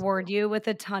 I heard like, that too. reward you with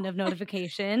a ton of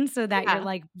notifications so that you're, Yeah.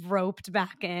 like, roped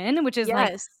back in, which is, like,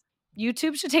 Yes.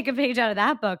 YouTube should take a page out of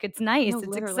that book. It's No, nice.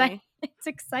 literally. It's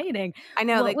exciting. I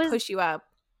know, What they was push you up.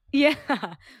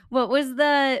 Yeah. What was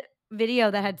the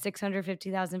video that had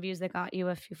 650,000 views that got you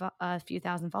a few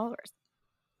thousand followers?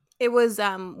 It was,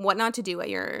 what not to do at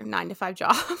your 9 to 5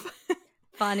 job.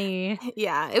 Funny.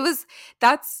 Yeah, it was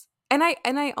that's and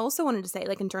I also wanted to say,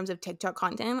 like, in terms of TikTok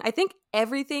content, I think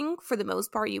everything for the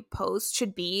most part you post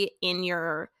should be in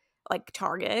your, like,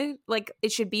 target. Like,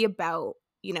 it should be about,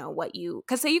 what you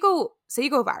because say you go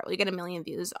viral, you get 1,000,000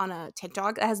 views on a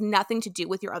TikTok that has nothing to do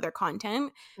with your other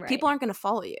content, Right. people aren't gonna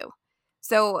follow you.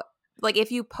 So, like,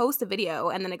 if you post a video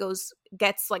and then it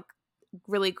gets, like,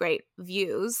 really great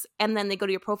views, and then they go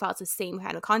to your profile, it's the same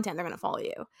kind of content, they're gonna follow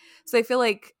you. So I feel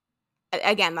like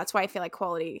again, that's why I feel like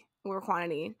quality over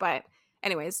quantity. But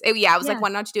anyways, yeah, it was like Yeah.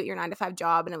 one not to do at your 9 to 5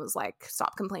 job, and it was like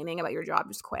stop complaining about your job,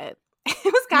 just quit.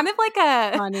 It was kind of like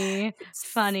a Funny.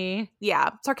 Funny.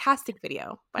 yeah, sarcastic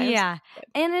video, but it was Yeah. good.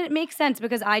 And it makes sense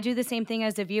because I do the same thing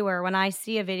as a viewer. When I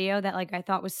see a video that, like, I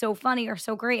thought was so funny or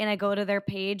so great and I go to their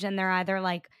page and they're either,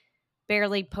 like,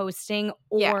 barely posting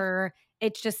Yeah, or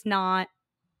it's just not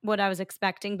what I was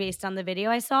expecting based on the video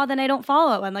I saw, then I don't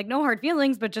follow. And, like, no hard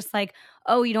feelings, but just like,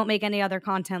 "Oh, you don't make any other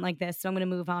content like this, so I'm gonna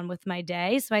move on with my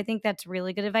day." So I think that's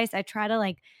really good advice. I try to,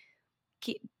 like,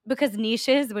 because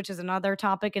niches, which is another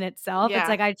topic in itself, it's Yeah.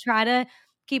 like I try to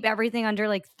keep everything under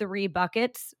like 3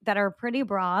 buckets that are pretty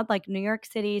broad, like New York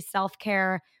City,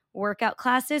 self-care, workout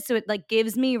classes, so it, like,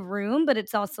 gives me room, but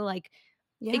it's also, like,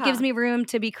 it gives Yeah. me room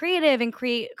to be creative and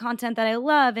create content that I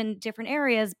love in different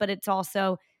areas, but it's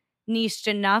also niched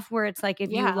enough where it's like if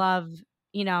you Yeah. love,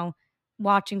 you know,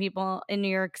 watching people in New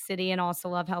York City and also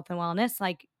love health and wellness,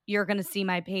 like, you're gonna see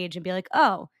my page and be like,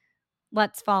 "Oh,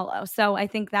 let's follow." So I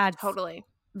think that's Totally.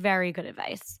 very good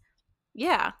advice.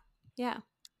 Yeah. Yeah.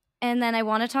 And then I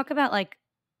wanna talk about, like,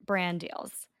 brand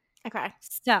deals. Okay.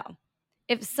 So,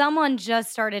 if someone just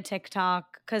started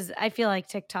TikTok, because I feel like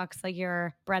TikTok's like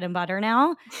your bread and butter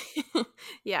now,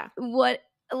 Yeah. what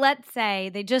let's say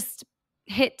they just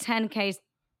hit 10K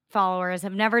followers,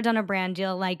 have never done a brand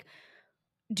deal, like,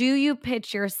 do you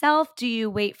pitch yourself? Do you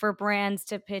wait for brands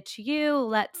to pitch you?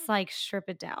 Let's, like, strip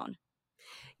it down.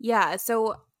 Yeah,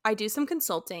 so I do some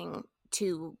consulting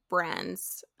to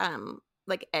brands,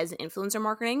 like as influencer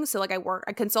marketing. So like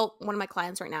I consult one of my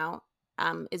clients right now,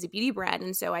 is a beauty brand.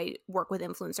 And so I work with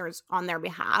influencers on their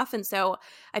behalf. And so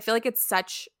I feel like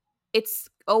it's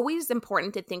always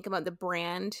important to think about the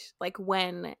brand, like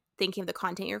when thinking of the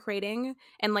content you're creating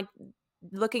and like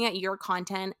looking at your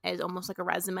content as almost like a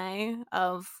resume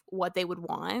of what they would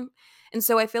want. And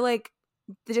so I feel like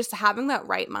just having that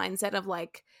right mindset of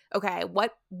like, okay,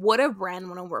 what would a brand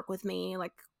want to work with me?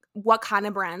 Like, what kind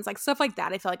of brands? Like, stuff like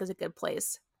that, I feel like is a good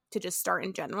place to just start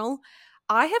in general.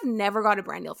 I have never got a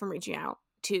brand deal from reaching out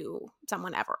to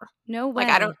someone ever. No Like,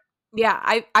 I don't, way.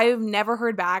 yeah, I've never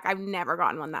heard back. I've never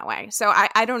gotten one that way. So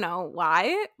I don't know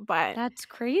why, but That's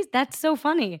crazy. That's so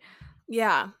funny.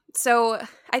 yeah. So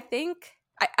I think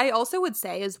I also would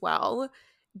say as well,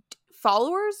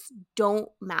 followers don't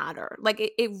matter. Like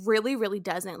it really, really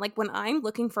doesn't. Like when I'm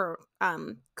looking for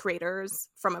creators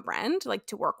from a brand, like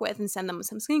to work with and send them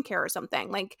some skincare or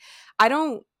something, like I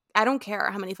don't I don't care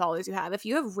how many followers you have. If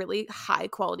you have really high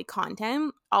quality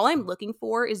content, all I'm looking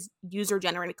for is user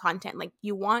generated content. Like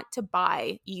you want to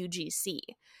buy UGC.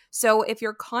 So if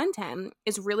your content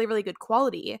is really, really good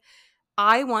quality,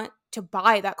 I want to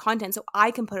buy that content so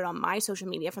I can put it on my social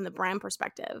media from the brand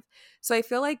perspective. So I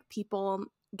feel like people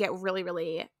get really,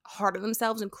 really hard on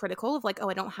themselves and critical of like, oh,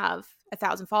 I don't have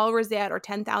 1,000 followers yet or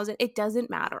 10,000. It doesn't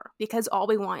matter because all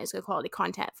we want is good quality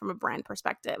content from a brand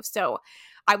perspective. So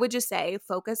I would just say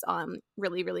focus on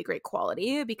really, really great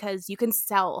quality because you can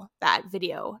sell that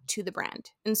video to the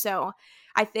brand. And so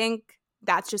I think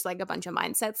that's just like a bunch of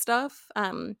mindset stuff.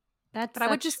 That's But I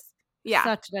would such just, yeah.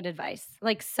 such good advice.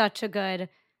 Like, such a good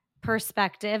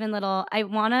perspective and little I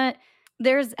wanna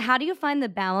there's how do you find the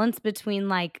balance between,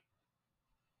 like,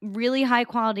 really high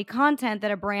quality content that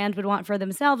a brand would want for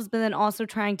themselves, but then also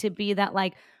trying to be that,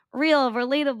 like, real,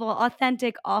 relatable,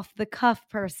 authentic, off the cuff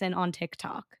person on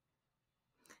TikTok?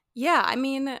 Yeah, I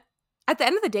mean, at the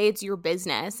end of the day, it's your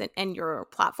business and your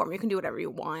platform. You can do whatever you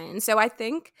want. And so I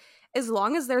think as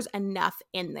long as there's enough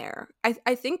in there,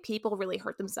 I think people really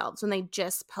hurt themselves when they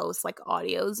just post like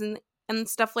audios and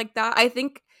stuff like that. I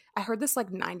think I heard this like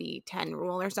 90-10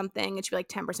 rule or something. It should be like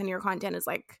 10% of your content is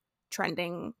like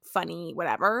trending, funny,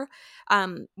 whatever.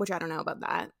 Which I don't know about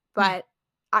that. But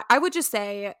I would just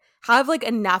say have like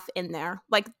enough in there.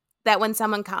 Like that when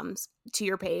someone comes to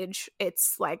your page,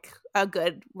 it's like a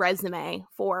good resume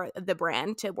for the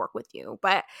brand to work with you.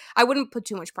 But I wouldn't put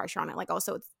too much pressure on it. Like,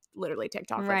 also, it's literally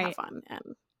TikTok. Like, have Right, fun and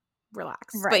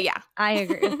relax. But right. yeah, I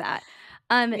agree with that.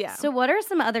 yeah, So what are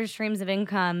some other streams of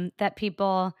income that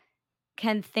people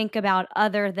can think about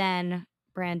other than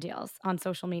brand deals on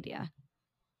social media?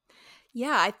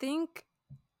 yeah. I think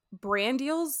brand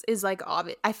deals is like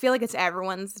obvious. I feel like it's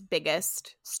everyone's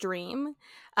biggest stream.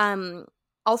 Um,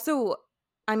 Also,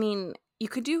 I mean, you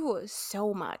could do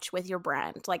so much with your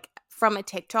brand, like from a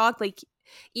TikTok. Like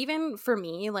even for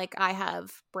me, like I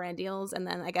have brand deals, and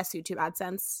then I guess YouTube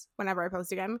AdSense whenever I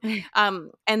post again.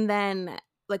 And then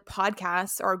like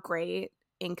podcasts are a great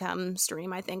income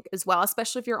stream, I think, as well,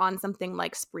 especially if you're on something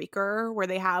like Spreaker where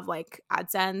they have like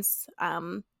AdSense.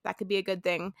 That could be a good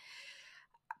thing.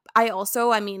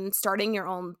 I mean, starting your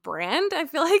own brand, I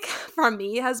feel like for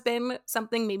me has been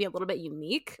something maybe a little bit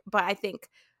unique, but I think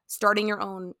starting your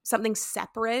own something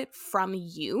separate from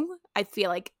you, I feel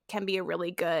like can be a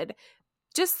really good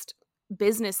just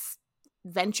business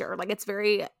venture. Like it's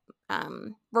very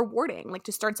rewarding, like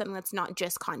to start something that's not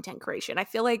just content creation. I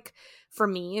feel like for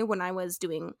me, when I was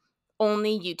doing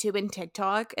only YouTube and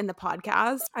TikTok and the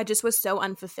podcast, I just was so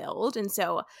unfulfilled. And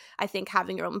so I think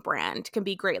having your own brand can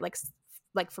be great.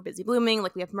 Like for Busy Blooming,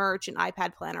 like we have merch and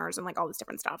iPad planners and like all this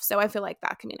different stuff. So I feel like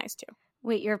that can be nice too.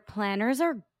 Wait, your planners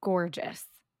are gorgeous.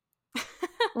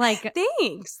 Like,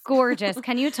 Thanks. gorgeous.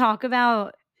 Can you talk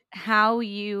about how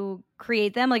you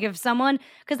create them? Like, if someone,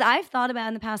 because I've thought about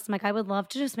in the past, I'm like, I would love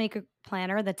to just make a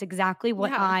planner that's exactly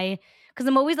what Yeah. because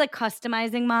I'm always like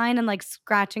customizing mine and like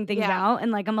scratching things Yeah. out.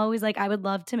 And like, I'm always like, I would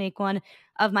love to make one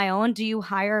of my own. Do you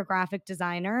hire a graphic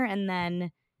designer and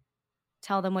then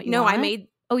tell them what you No, I want?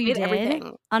 Oh, you made did? everything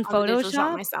On on the digital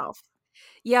shop Photoshop? myself.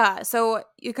 Yeah, so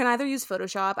you can either use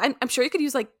Photoshop. I'm sure you could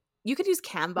use, like you could use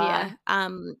Yeah.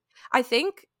 Canva. I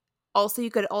think also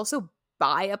you could also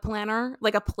buy a planner,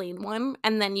 like a plain one,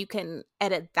 and then you can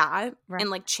edit that Right. and,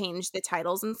 like, change the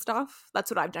titles and stuff. That's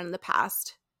what I've done in the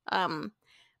past.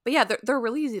 But yeah, they're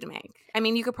really easy to make. I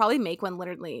mean, you could probably make one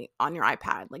literally on your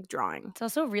iPad, like, drawing. It's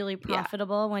also really Yeah.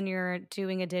 profitable when you're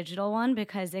doing a digital one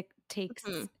because it Mhm. takes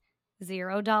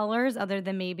 $0 other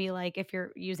than maybe like if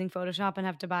you're using Photoshop and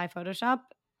have to buy Photoshop,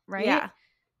 right? Yeah.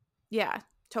 Yeah,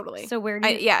 totally. So where do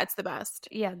you Yeah, it's the best.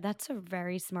 Yeah, that's a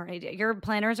very smart idea. Your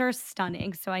planners are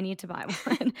stunning, so I need to buy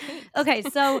one. Thanks. Okay,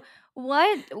 so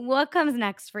what comes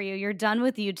next for you? You're done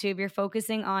with YouTube, you're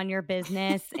focusing on your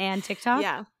business and TikTok?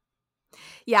 Yeah.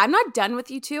 Yeah, I'm not done with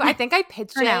YouTube. I think I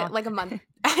pitched For it now. like a month.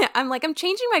 I'm like, I'm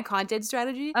changing my content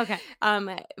strategy. Okay.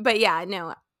 But yeah,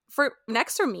 no. For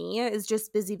next for me is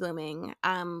just Busy Blooming.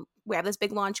 We have this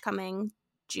big launch coming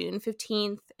June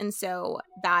 15th, and so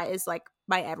that is like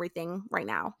my everything right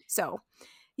now. So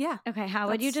yeah, Okay, how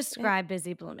would you that's it. describe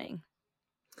Busy Blooming?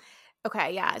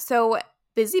 Okay, yeah. So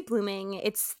Busy Blooming,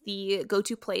 it's the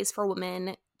go-to place for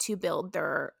women to build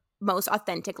their most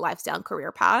authentic lifestyle and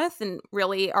career path. And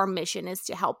really our mission is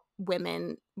to help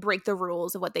women break the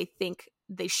rules of what they think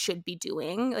they should be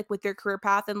doing, like with their career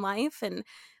path in life, and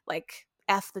like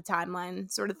F the timeline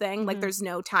sort of thing. Like Mhm. there's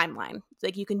no timeline.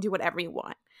 Like you can do whatever you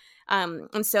want.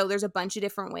 And so there's a bunch of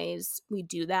different ways we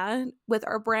do that with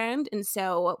our brand. And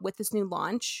so with this new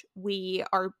launch, we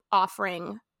are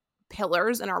offering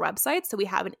pillars in our website. So we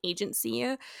have an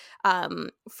agency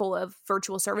full of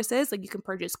virtual services. Like you can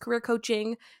purchase career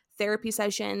coaching, therapy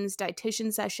sessions,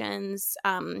 dietitian sessions,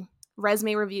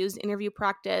 resume reviews, interview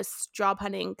practice, job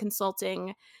hunting,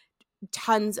 consulting,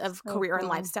 tons of So career and cool.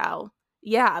 lifestyle.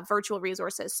 Yeah, virtual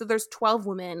resources. So there's 12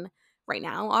 women right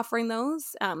now offering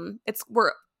those.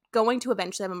 We're going to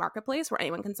eventually have a marketplace where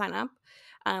anyone can sign up.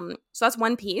 So that's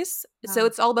one piece. So Wow.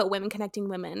 it's all about women connecting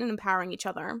women and empowering each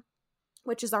other,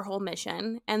 which is our whole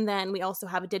mission. And then we also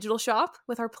have a digital shop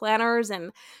with our planners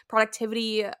and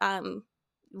productivity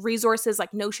resources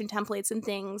like Notion templates and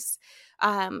things.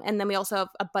 And then we also have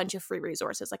a bunch of free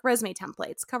resources like resume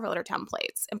templates, cover letter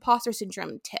templates, imposter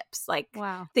syndrome tips, like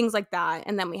Wow. things like that.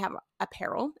 And then we have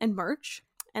apparel and merch.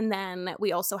 And then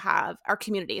we also have our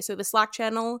community. So we have a Slack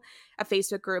channel, a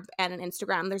Facebook group, and an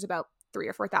Instagram. There's about 3,000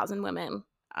 or 4,000 women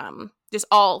just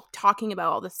all talking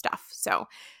about all this stuff. So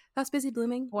that's Busy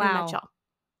Blooming in a Wow. nutshell.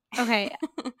 Okay,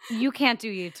 you can't do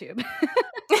YouTube.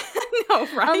 No,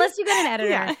 right? Unless you get an editor.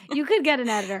 Yeah. You could get an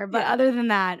editor, but Yeah. other than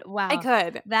that, I wow.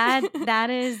 could. That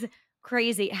is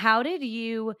crazy. How did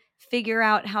you figure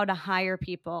out how to hire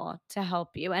people to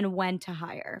help you and when to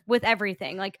hire with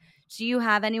everything? Like, do you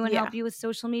have anyone Yeah. help you with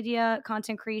social media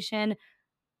content creation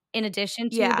in addition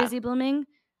to Yeah. Busy Blooming?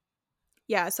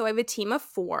 Yeah. So I have a team of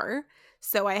 4.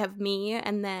 So I have me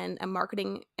and then a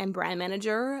marketing and brand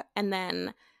manager. And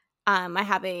then I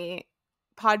have a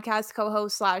podcast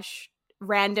co-host slash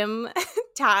random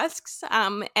tasks.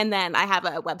 And then I have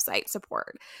a website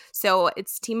support. So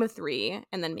it's team of 3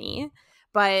 and then me.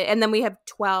 And then we have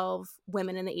 12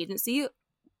 women in the agency.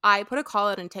 I put a call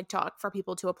out on TikTok for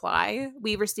people to apply.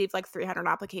 We received like 300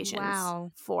 applications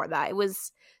Wow. for that. It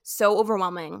was so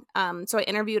overwhelming. So I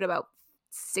interviewed about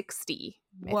 60,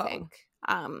 I Whoa.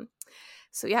 think.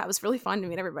 So yeah, it was really fun to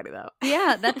meet everybody though.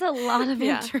 Yeah, that's a lot of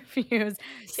Yeah. interviews.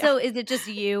 Yeah. So is it just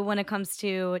you when it comes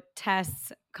to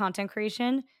Tess content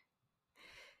creation?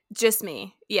 Just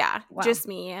me. Yeah, Wow. just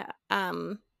me.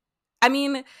 I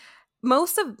mean,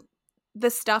 most of the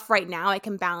stuff right now I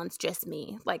can balance just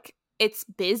me. Like it's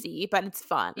busy, but it's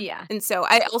fun. Yeah. And so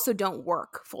I also don't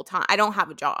work full time. I don't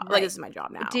have a job. Like Right. this is my job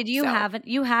now. Did you so, have it?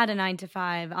 You had a 9 to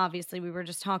 5. Obviously, we were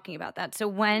just talking about that. So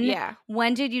Yeah.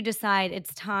 when did you decide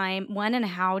it's time? When and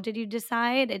how did you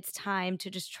decide it's time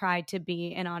to just try to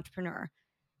be an entrepreneur?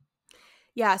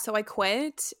 Yeah, so I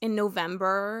quit in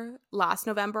November, last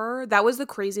November. That was the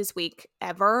craziest week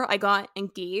ever. I got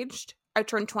engaged. I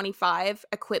turned 25.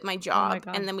 I quit my job,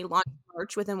 God. and then we launched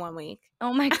merch within 1 week.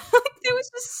 Oh my God. It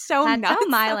was just so That's nuts. how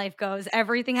my life goes.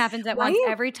 Everything happens at once. Right?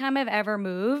 Every time I've ever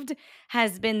moved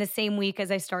has been the same week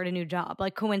as I start a new job.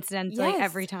 Like coincidentally, Yes.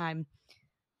 every time.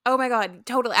 Oh my God,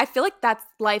 totally. I feel like that's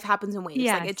life happens in waves. Like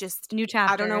Yes. it just New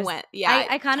chapters. I don't know when. Yeah,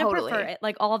 I kind of totally. prefer it.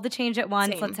 Like all of the change at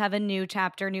once. Same. Let's have a new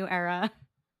chapter, new era.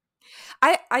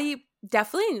 I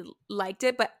definitely liked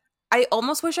it, but I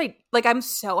almost wish I'm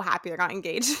so happy I got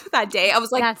engaged that day. I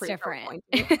was like That's pretty sure I was different.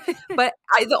 going to. But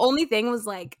the only thing was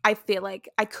like I feel like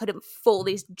I couldn't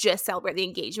fully just celebrate the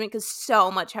engagement because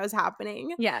so much was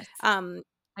happening. Yes, Um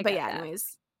I but get yeah, that.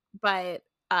 anyways. But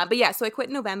yeah, so I quit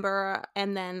in November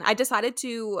and then I decided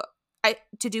to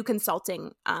do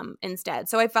consulting instead.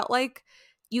 So I felt like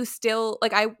you still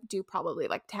like I do probably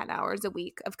like 10 hours a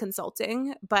week of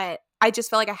consulting, but I just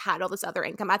felt like I had all this other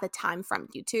income at the time from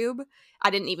YouTube. I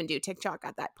didn't even do TikTok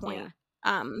at that point.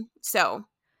 Yeah. So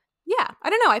yeah, I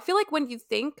don't know. I feel like when you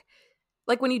think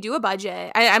like when you do a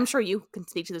budget, I'm sure you can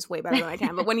speak to this way better than I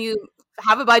can, but when you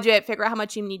have a budget, figure out how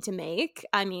much you need to make.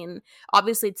 I mean,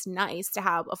 obviously it's nice to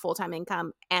have a full-time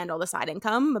income and all the side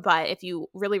income, but if you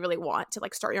really, really want to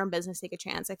like start your own business, take a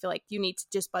chance, I feel like you need to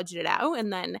just budget it out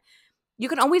and then you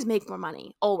can always make more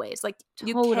money, always. Like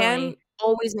you can Totally.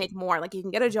 always make more. Like you can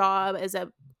get a job as a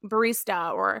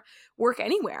barista or work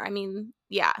anywhere. I mean,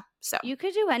 yeah. So You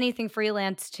could do anything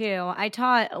freelance too. I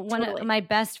taught one of totally. my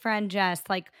best friend Jess,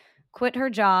 like, quit her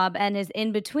job and is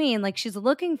in between. Like, she's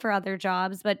looking for other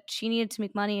jobs, but she needed to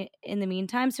make money in the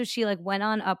meantime. So she like went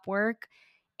on Upwork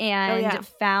Oh and yeah.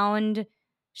 found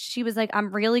she was like,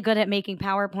 I'm really good at making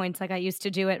PowerPoints. Like I used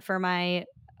to do it for my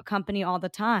company all the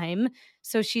time.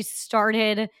 So she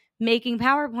started making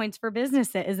PowerPoints for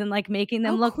businesses and like making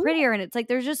them Oh look cool. prettier. And it's like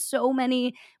there's just so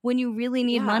many when you really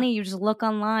need Yeah. money, you just look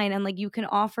online and like you can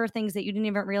offer things that you didn't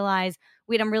even realize,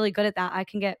 wait, I'm really good at that. I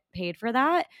can get paid for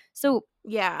that.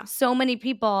 Yeah. So many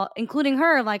people, including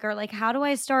her, like are like, how do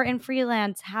I start in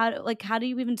freelance? How do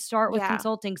you even start with Yeah.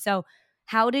 consulting? So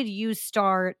how did you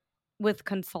start with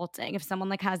consulting? If someone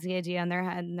like has the idea in their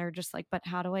head and they're just like, but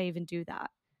how do I even do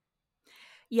that?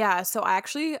 Yeah, so I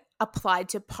actually applied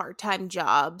to part-time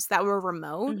jobs that were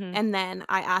remote, Hmm. and then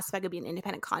I asked if I could be an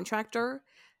independent contractor.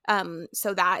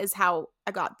 So that is how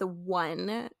I got the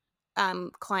one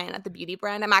client at the beauty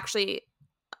brand. I'm actually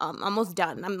almost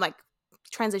done. I'm like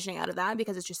transitioning out of that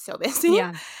because it's just so busy.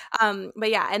 Yeah. But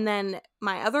yeah, and then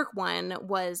my other one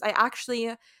was I actually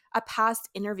a past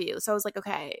interview. So I was like,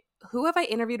 okay, who have I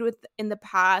interviewed with in the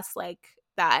past? Like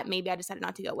that maybe I decided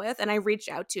not to go with. And I reached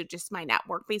out to just my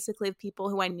network basically of people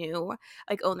who I knew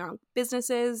like own their own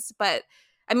businesses. But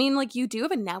I mean, like you do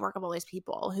have a network of all these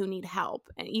people who need help.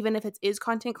 And even if it is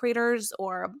content creators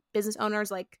or business owners,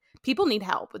 like people need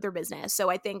help with their business. So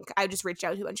I think I just reached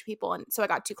out to a bunch of people. And so I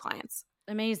got 2 clients.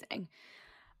 Amazing.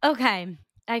 Okay.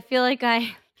 I feel like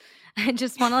I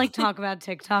just want to like talk about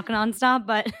TikTok nonstop,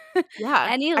 but Yeah.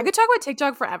 any I could talk about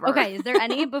TikTok forever. okay, is there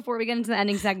any before we get into the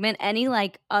ending segment, any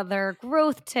like other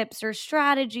growth tips or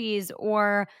strategies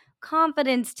or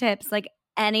confidence tips, like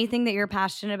anything that you're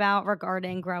passionate about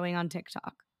regarding growing on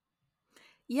TikTok?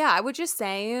 Yeah, I would just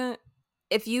say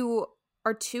if you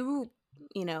are too,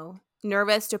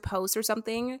 nervous to post or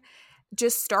something,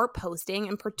 just start posting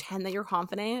and pretend that you're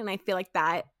confident. And I feel like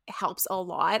that helps a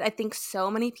lot. I think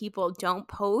so many people don't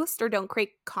post or don't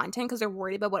create content because they're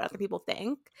worried about what other people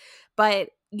think, but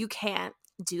you can't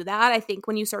do that. I think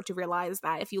when you start to realize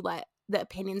that if you let the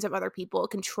opinions of other people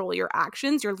control your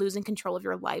actions, you're losing control of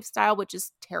your lifestyle, which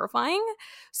is terrifying.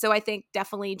 So I think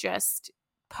definitely just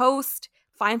post,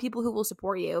 find people who will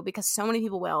support you because so many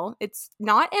people will. It's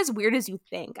not as weird as you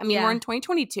think. I mean, we're Yeah. in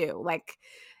 2022. Like,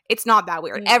 it's not that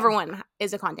weird. No. Everyone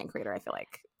is a content creator, I feel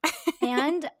like.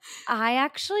 And I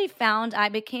actually found I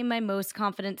became my most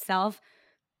confident self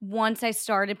once I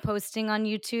started posting on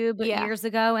YouTube Yeah, years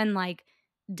ago and like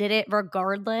did it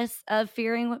regardless of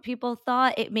fearing what people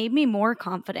thought. It made me more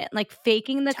confident, like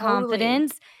faking the totally.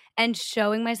 confidence and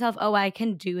showing myself, oh, I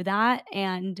can do that.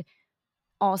 And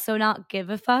also not give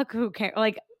a fuck who cares.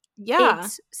 Like, Yeah.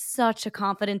 it's such a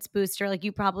confidence booster. Like,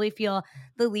 you probably feel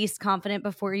the least confident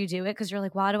before you do it because you're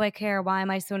like, why do I care? Why am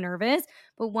I so nervous?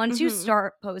 But once you Hmm.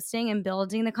 start posting and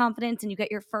building the confidence and you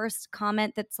get your first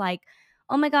comment that's like,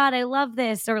 oh my God, I love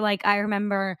this. Or like, I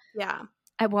remember Yeah,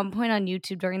 at one point on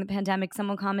YouTube during the pandemic,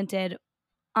 someone commented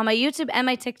on my YouTube and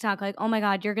my TikTok, like, oh my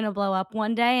God, you're going to blow up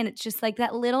one day. And it's just like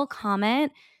that little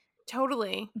comment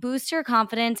totally. boosts your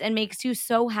confidence and makes you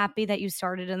so happy that you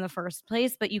started in the first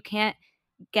place, but you can't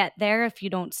get there if you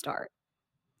don't start.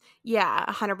 Yeah,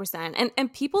 100%.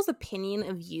 And people's opinion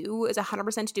of you is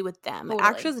 100% to do with them. It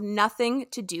actually Totally. has nothing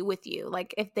to do with you.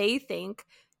 Like if they think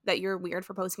that you're weird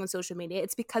for posting on social media,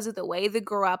 it's because of the way they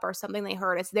grew up or something they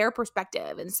heard. It's their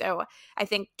perspective. And so I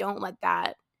think don't let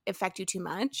that affect you too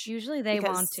much Usually they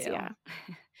want because to. yeah,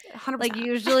 Like, 100%.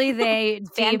 usually they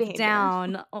Fan deep behavior.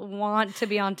 down want to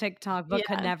be on TikTok but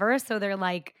could Yeah. never. So they're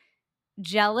like Yeah.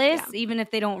 jealous, even if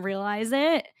they don't realize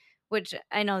it, which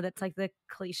I know that's like the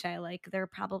cliche. Like, they're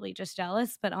probably just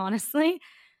jealous. But honestly,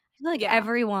 I feel like Yeah.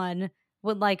 everyone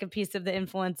would like a piece of the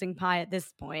influencing pie at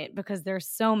this point because there's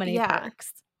so many Yeah.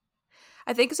 perks.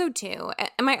 I think so too.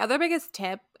 And my other biggest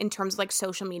tip in terms of like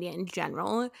social media in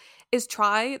general is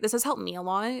this has helped me a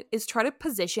lot, is try to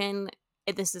position,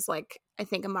 this is like, I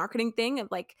think a marketing thing of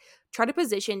like, try to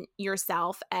position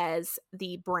yourself as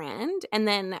the brand. And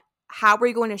then how are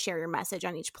you going to share your message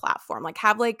on each platform? Like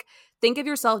think of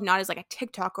yourself not as like a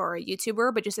TikToker or a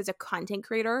YouTuber, but just as a content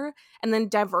creator, and then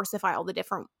diversify all the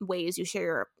different ways you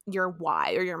share your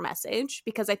why or your message,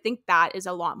 because I think that is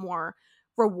a lot more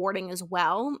rewarding as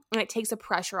well, and it takes the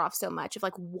pressure off so much of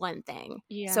like one thing.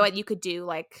 So you could do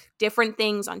like different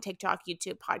things on TikTok,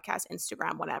 YouTube, podcast,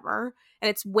 Instagram, whatever, and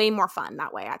it's way more fun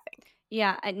that way, I think.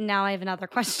 Yeah, now I have another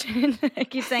question. I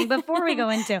keep saying before we go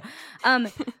into,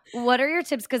 what are your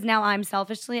tips? Because now I'm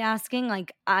selfishly asking.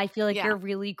 Like, I feel like you're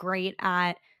really great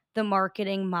at the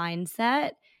marketing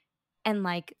mindset, and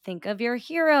like think of your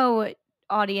hero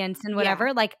audience and whatever.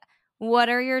 Yeah. Like, what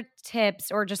are your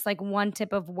tips, or just like one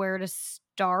tip of where to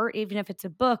start, even if it's a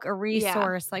book, a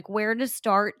resource, like where to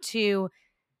start to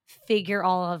figure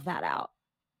all of that out?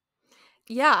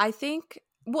 Yeah, I think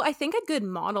a good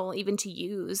model even to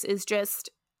use is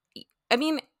just, I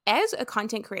mean, as a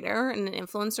content creator and an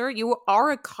influencer, you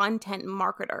are a content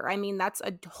marketer. I mean, that's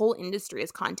a whole industry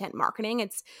is content marketing.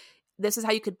 This is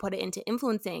how you could put it into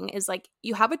influencing, is like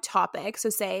you have a topic. So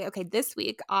say, okay, this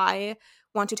week I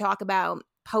want to talk about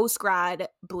post-grad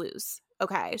blues.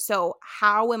 Okay, so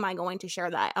how am I going to share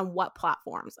that on what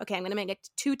platforms? Okay, I'm going to make it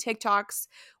 2 TikToks,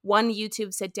 1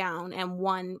 YouTube sit down, and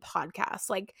 1 podcast.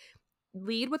 Like,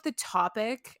 lead with the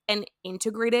topic and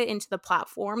integrate it into the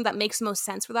platform that makes most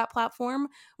sense for that platform,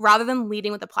 rather than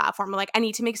leading with the platform. Like, I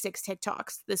need to make 6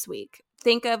 TikToks this week.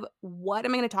 Think of what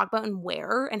am I going to talk about and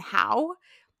where and how.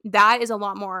 That is a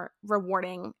lot more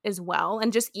rewarding as well,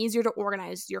 and just easier to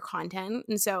organize your content.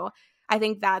 And so I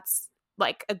think that's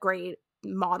like a great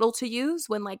model to use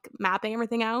when like mapping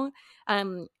everything out.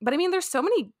 But I mean, there's so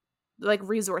many like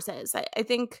resources. I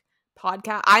think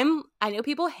podcast. I know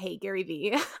people hate Gary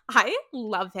Vee. I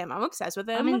love him. I'm obsessed with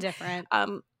him. I'm indifferent.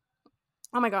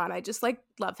 Oh my God, I just like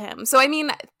love him. So I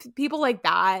mean, people like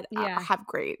that have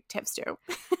great tips too.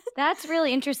 That's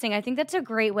really interesting. I think that's a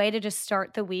great way to just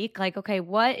start the week. Like, okay,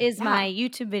 what is my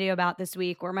YouTube video about this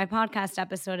week, or my podcast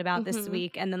episode about this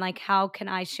week? And then like, how can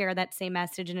I share that same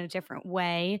message in a different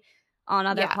way on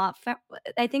other platforms?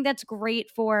 I think that's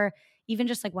great for even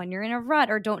just like when you're in a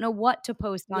rut or don't know what to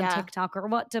post on TikTok or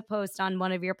what to post on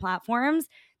one of your platforms.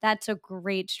 That's a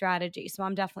great strategy. So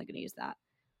I'm definitely going to use that.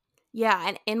 Yeah,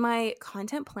 and in my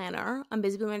content planner on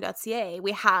busyboomer.ca,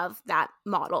 we have that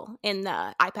model in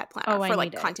the iPad planner for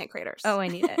like content creators. Oh, I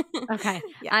need it. Okay.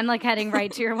 I'm like heading right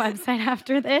to your website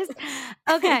after this.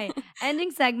 Okay.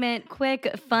 Ending segment,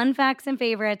 quick fun facts and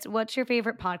favorites. What's your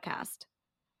favorite podcast?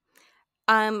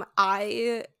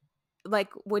 I like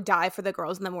would die for the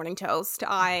Girls in the Morning Toast.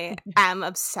 I am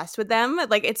obsessed with them.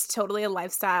 Like, it's totally a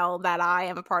lifestyle that I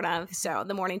am a part of. So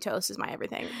the Morning Toast is my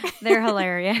everything. They're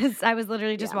hilarious. I was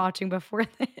literally just watching before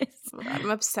this. Oh my God,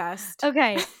 I'm obsessed.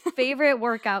 Okay. Favorite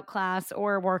workout class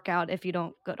or workout if you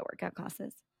don't go to workout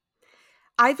classes?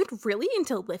 I've been really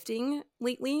into lifting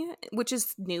lately, which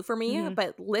is new for me,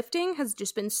 but lifting has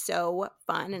just been so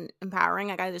fun and empowering.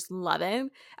 Like, I just love it.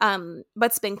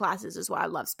 But spin classes as well. I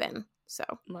love spin. So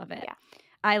love it. Yeah.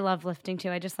 I love lifting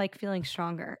too. I just like feeling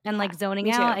stronger and like zoning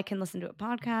out. I can listen to a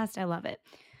podcast. I love it.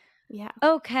 Yeah.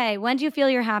 Okay. When do you feel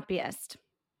your happiest?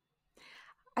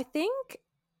 I think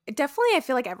definitely, I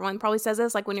feel like everyone probably says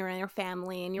this, like when you're in your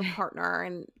family and your partner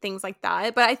and things like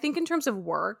that. But I think in terms of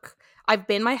work, I've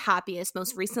been my happiest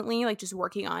most recently, like just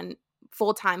working on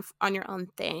full time on your own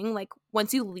thing. Like,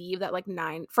 once you leave that like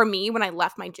 9, for me, when I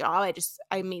left my job,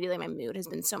 I immediately, my mood has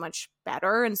been so much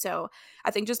better. And so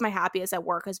I think just my happiest at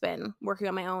work has been working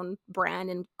on my own brand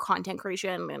and content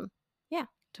creation. And yeah.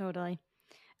 Totally.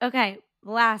 Okay.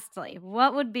 Lastly,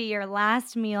 what would be your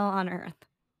last meal on earth?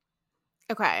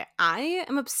 Okay, I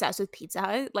am obsessed with Pizza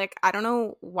Hut. Like, I don't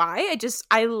know why.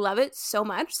 I love it so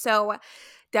much. So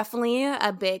definitely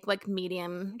a big like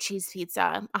medium cheese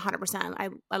pizza,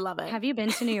 100%. I love it. Have you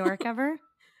been to New York ever?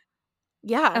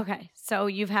 Yeah. Okay, so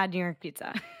you've had New York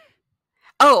pizza.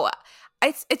 Oh,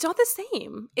 it's not the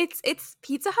same. It's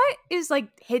Pizza Hut is like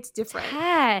hits different.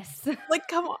 Yes. Like,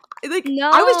 come on. Like,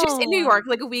 no. I was just in New York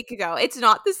like a week ago. It's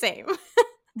not the same.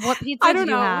 What pizza did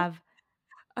you have?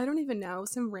 I don't even know.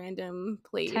 Some random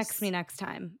place. Text me next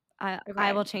time.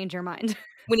 I will change your mind.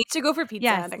 We need to go for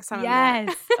pizza next time.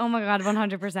 Yes. Oh my God,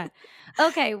 100%.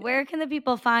 Okay, where can the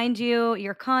people find you,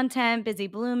 your content, Busy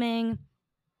Blooming?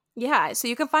 Yeah, so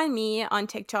you can find me on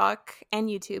TikTok and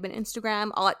YouTube and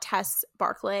Instagram, all at Tess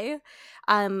Barclay.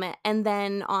 And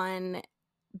then on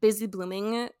Busy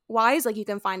Blooming wise, like you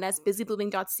can find us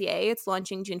busyblooming.ca. It's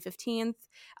launching June 15th.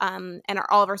 And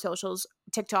all of our socials,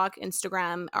 TikTok,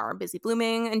 Instagram, are Busy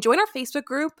Blooming. And join our Facebook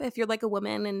group if you're like a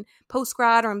woman in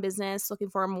post-grad or in business looking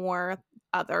for more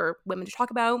other women to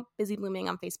talk about. Busy Blooming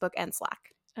on Facebook and Slack.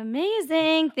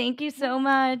 Amazing. Thank you so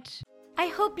much. I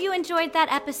hope you enjoyed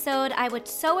that episode. I would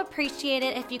so appreciate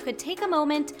it if you could take a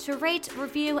moment to rate,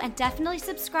 review, and definitely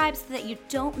subscribe so that you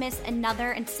don't miss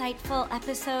another insightful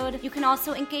episode. You can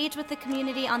also engage with the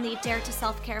community on the Dare to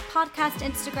Self-Care podcast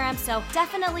Instagram, so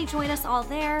definitely join us all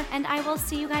there, and I will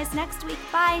see you guys next week.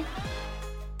 Bye!